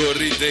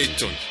 Gori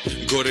Dayton,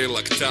 gore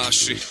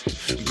laktaši.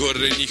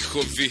 Gore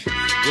njihovi,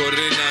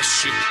 gore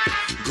naši.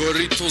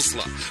 Gori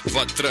Tuzla,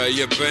 vatra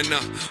jebena.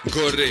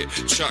 Gore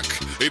čak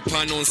i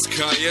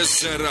Panonska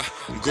jezera.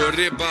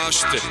 Gore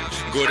bašte,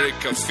 gore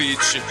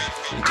kafići.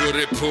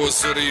 Gore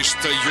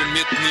pozorišta i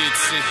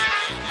umjetnici.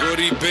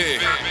 Gori B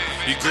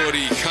i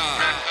gori H.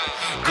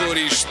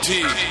 Goriš ti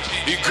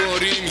i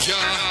gorim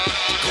ja.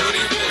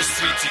 Gori Wall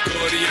Street i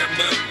gori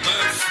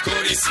MMF.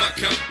 Gori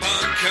svaka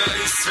banka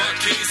i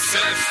svaki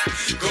sef.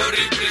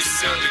 Gori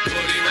Brisel i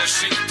gori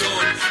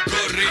Washington.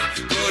 Gori,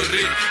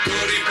 gori,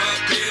 gori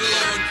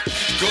Babilon.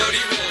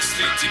 Gori Wall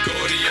Street i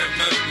gori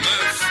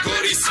MMF.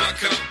 Gori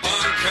svaka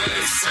banka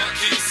i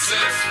svaki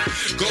sef.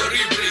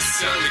 Gori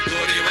Brisel i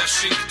gori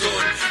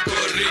Washington.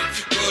 Gori,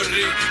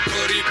 gori,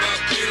 gori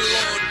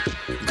Babilon.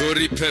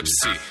 Gori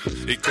Pepsi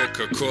i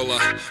Coca-Cola.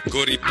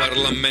 Gori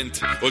parlament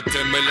od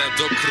temelja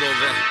do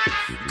krova.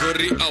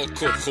 Gori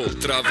alkohol,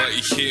 trava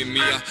i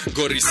hemija.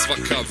 Gori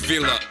svaka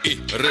vila i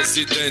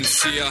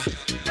rezidencija.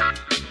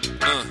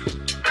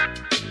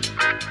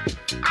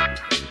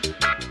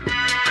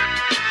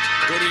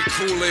 Gori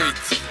Kool-Aid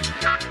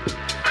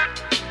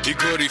i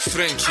gori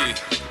Frankie.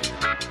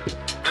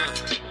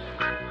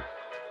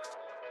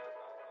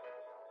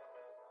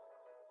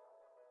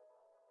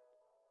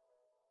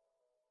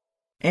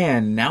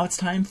 And now it's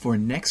time for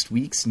next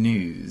week's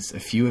news. A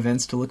few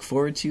events to look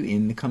forward to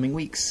in the coming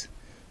weeks.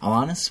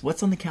 Alanis,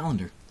 what's on the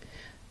calendar?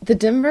 The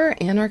Denver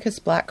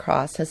Anarchist Black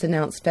Cross has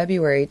announced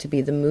February to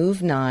be the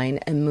Move 9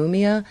 and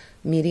Mumia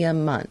Media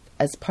Month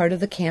as part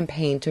of the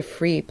campaign to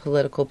free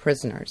political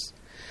prisoners.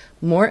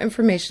 More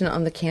information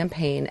on the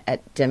campaign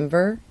at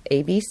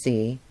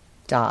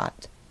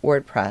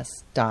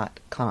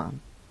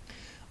denverabc.wordpress.com.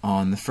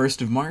 On the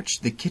 1st of March,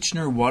 the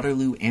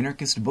Kitchener-Waterloo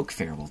Anarchist Book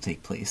Fair will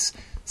take place.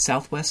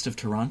 southwest of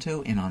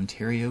Toronto in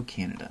Ontario,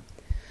 Canada.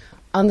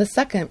 On the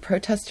 2nd,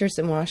 protesters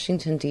in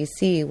Washington,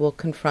 D.C. will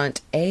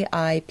confront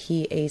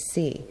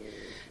AIPAC,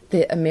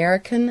 the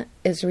American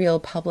Israel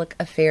Public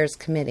Affairs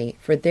Committee,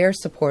 for their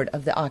support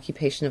of the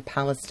occupation of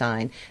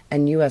Palestine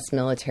and U.S.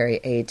 military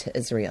aid to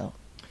Israel.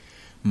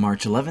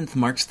 March 11th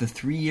marks the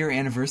 3-year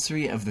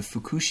anniversary of the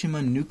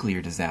Fukushima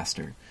nuclear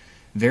disaster.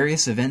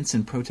 Various events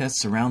and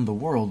protests around the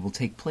world will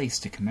take place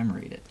to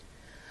commemorate it.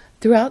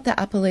 Throughout the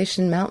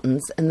Appalachian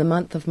Mountains in the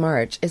month of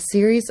March, a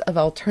series of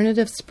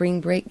alternative spring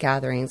break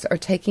gatherings are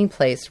taking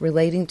place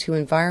relating to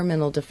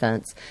environmental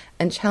defense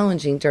and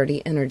challenging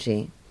dirty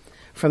energy.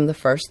 From the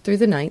 1st through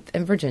the 9th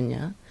in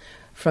Virginia,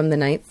 from the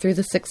 9th through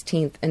the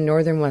 16th in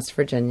northern West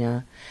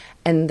Virginia,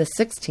 and the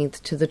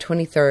 16th to the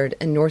 23rd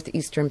in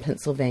northeastern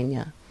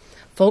Pennsylvania.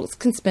 Folks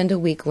can spend a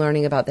week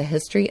learning about the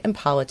history and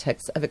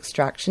politics of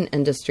extraction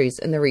industries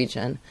in the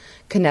region,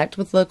 connect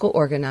with local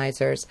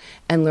organizers,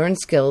 and learn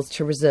skills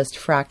to resist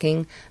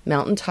fracking,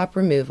 mountaintop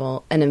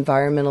removal, and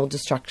environmental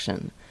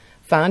destruction.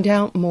 Find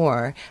out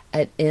more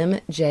at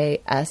mjsb.org.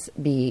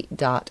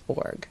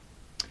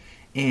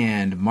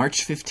 And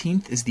March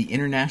 15th is the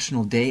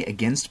International Day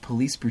Against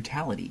Police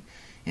Brutality.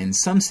 In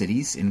some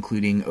cities,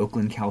 including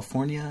Oakland,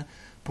 California,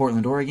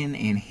 Portland, Oregon,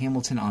 and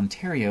Hamilton,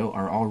 Ontario,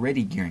 are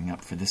already gearing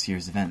up for this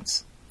year's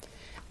events.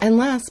 And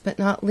last but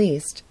not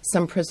least,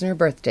 some prisoner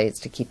birthdays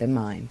to keep in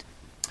mind.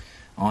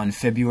 On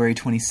February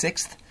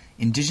 26th,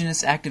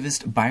 Indigenous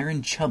activist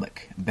Byron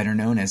Chubbuck, better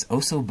known as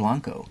Oso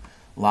Blanco,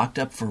 locked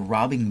up for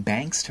robbing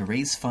banks to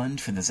raise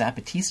funds for the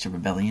Zapatista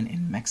rebellion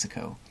in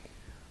Mexico.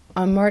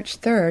 On March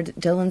 3rd,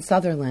 Dylan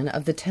Sutherland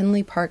of the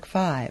Tinley Park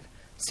Five,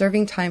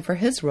 serving time for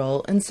his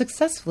role in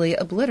successfully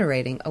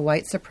obliterating a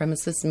white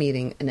supremacist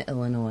meeting in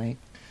Illinois.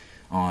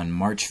 On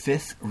March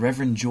 5th,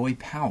 Reverend Joy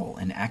Powell,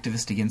 an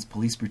activist against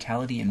police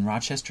brutality in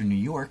Rochester, New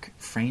York,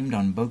 framed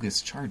on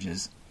bogus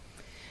charges.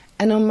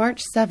 And on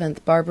March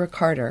 7th, Barbara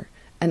Carter,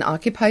 an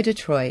Occupy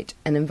Detroit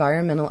and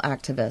environmental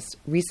activist,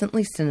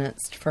 recently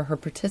sentenced for her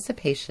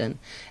participation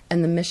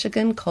in the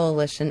Michigan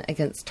Coalition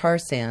Against Tar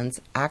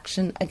Sands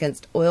Action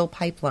Against Oil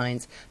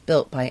Pipelines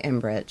built by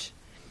Enbridge.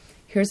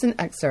 Here's an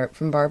excerpt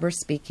from Barbara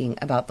speaking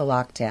about the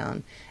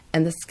lockdown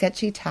and the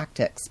sketchy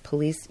tactics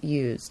police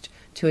used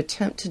to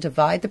attempt to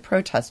divide the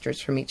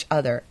protesters from each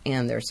other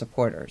and their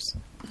supporters.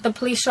 The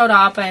police showed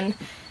up and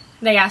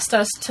they asked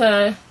us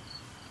to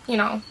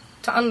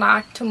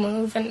unlock, to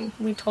move, and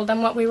we told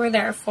them what we were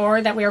there for,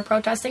 that we were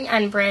protesting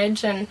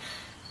Enbridge, and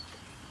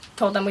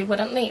told them we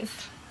wouldn't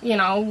leave.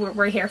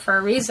 We're here for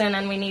a reason,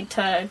 and we need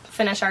to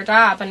finish our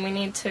job, and we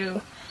need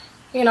to,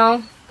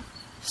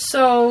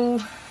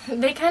 So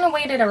they kind of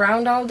waited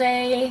around all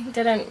day,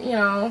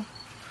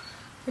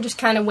 we're just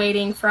kind of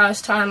waiting for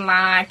us to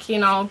unlock,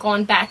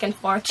 going back and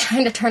forth,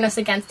 trying to turn us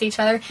against each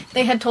other.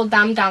 They had told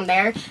them down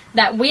there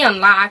that we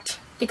unlocked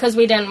because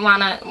we didn't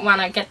want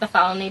to get the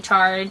felony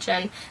charge,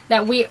 and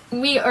that we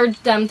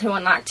urged them to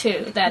unlock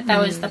too, that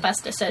was the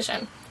best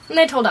decision. And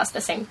they told us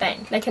the same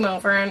thing. They came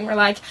over and were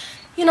like,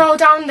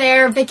 down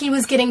there, Vicky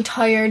was getting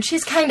tired.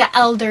 She's kind of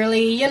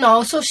elderly,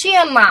 so she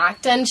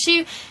unlocked, and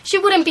she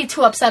wouldn't be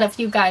too upset if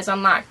you guys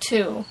unlocked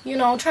too.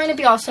 Trying to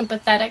be all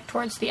sympathetic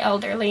towards the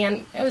elderly,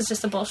 and it was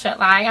just a bullshit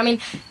lie. I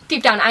mean,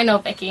 deep down, I know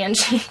Vicky, and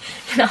she,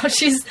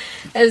 she's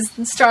as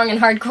strong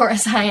and hardcore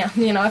as I am,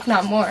 if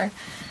not more.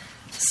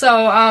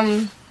 So,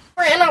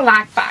 we're in a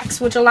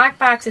lockbox, which a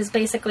lockbox is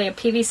basically a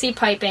PVC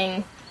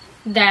piping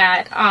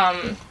that,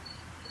 on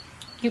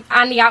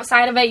the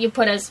outside of it, you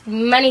put as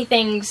many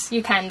things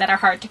you can that are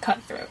hard to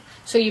cut through.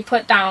 So you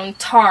put down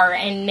tar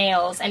and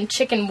nails and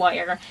chicken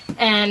wire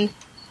and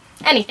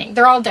anything.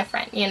 They're all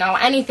different,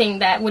 anything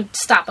that would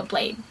stop a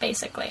blade,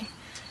 basically.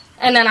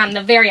 And then on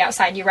the very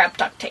outside, you wrap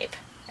duct tape.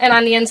 And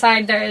on the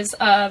inside, there's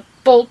a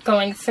bolt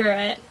going through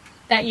it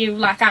that you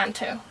lock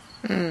onto.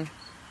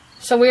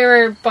 So we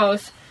were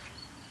both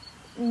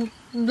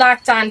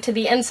locked onto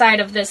the inside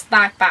of this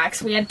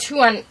lockbox. We had two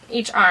on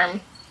each arm.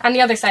 On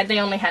the other side, they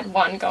only had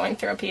one going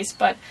through a piece,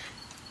 but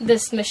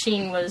this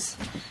machine was...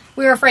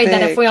 We were afraid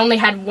that if we only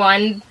had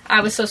one,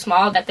 I was so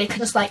small that they could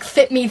just,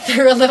 fit me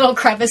through a little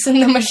crevice in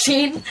the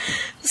machine.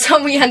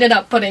 So we ended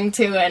up putting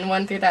two and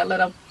one through that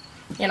little,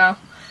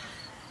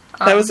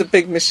 that was a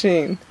big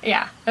machine.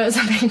 Yeah, it was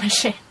a big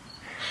machine.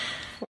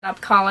 Ended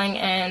up calling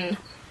in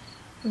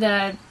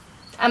the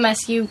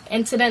MSU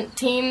incident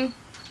team.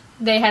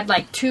 They had,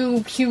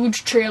 two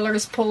huge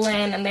trailers pull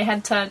in, and they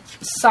had to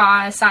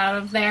saw us out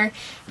of there.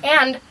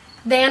 And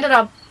they ended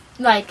up,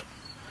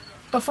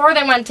 before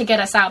they went to get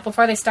us out,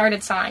 before they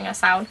started sawing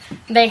us out,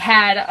 they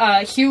had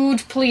a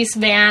huge police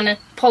van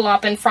pull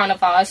up in front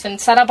of us and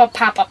set up a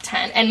pop-up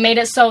tent and made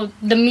it so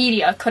the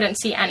media couldn't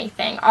see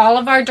anything. All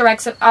of our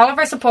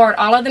support,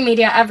 all of the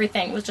media,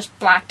 everything was just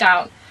blacked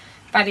out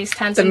by these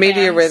tents and vans. The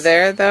media were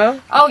there, though?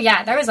 Oh,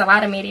 yeah, there was a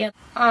lot of media.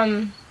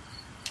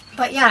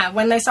 But yeah,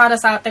 when they sought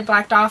us out, they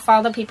blacked off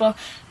all the people,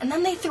 and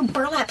then they threw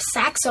burlap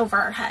sacks over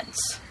our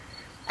heads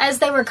as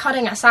they were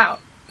cutting us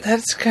out.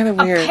 That's kind of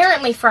weird.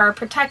 Apparently for our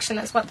protection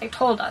is what they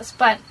told us,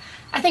 but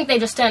I think they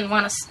just didn't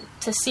want us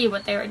to see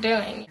what they were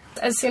doing.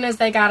 As soon as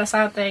they got us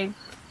out, they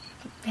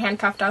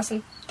handcuffed us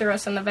and threw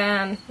us in the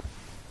van.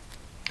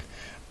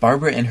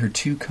 Barbara and her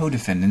 2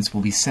 co-defendants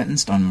will be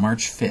sentenced on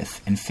March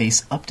 5th and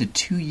face up to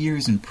 2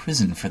 years in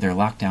prison for their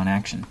lockdown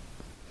action.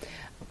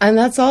 And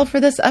that's all for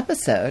this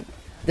episode.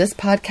 This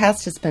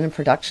podcast has been a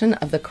production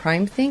of the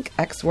Crime Think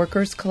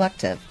Ex-Workers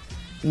Collective.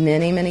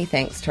 Many, many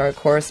thanks to our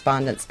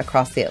correspondents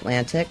across the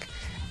Atlantic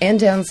and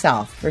down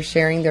south for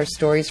sharing their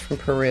stories from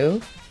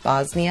Peru,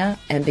 Bosnia,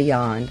 and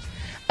beyond,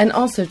 and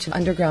also to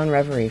Underground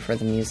Reverie for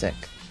the music.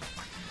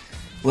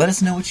 Let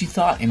us know what you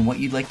thought and what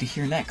you'd like to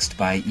hear next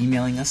by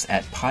emailing us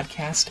at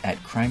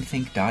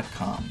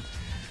podcast@crimethink.com.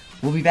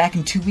 We'll be back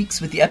in 2 weeks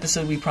with the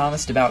episode we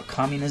promised about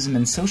communism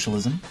and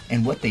socialism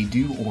and what they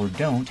do or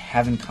don't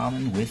have in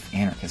common with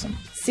anarchism.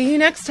 See you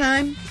next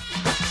time.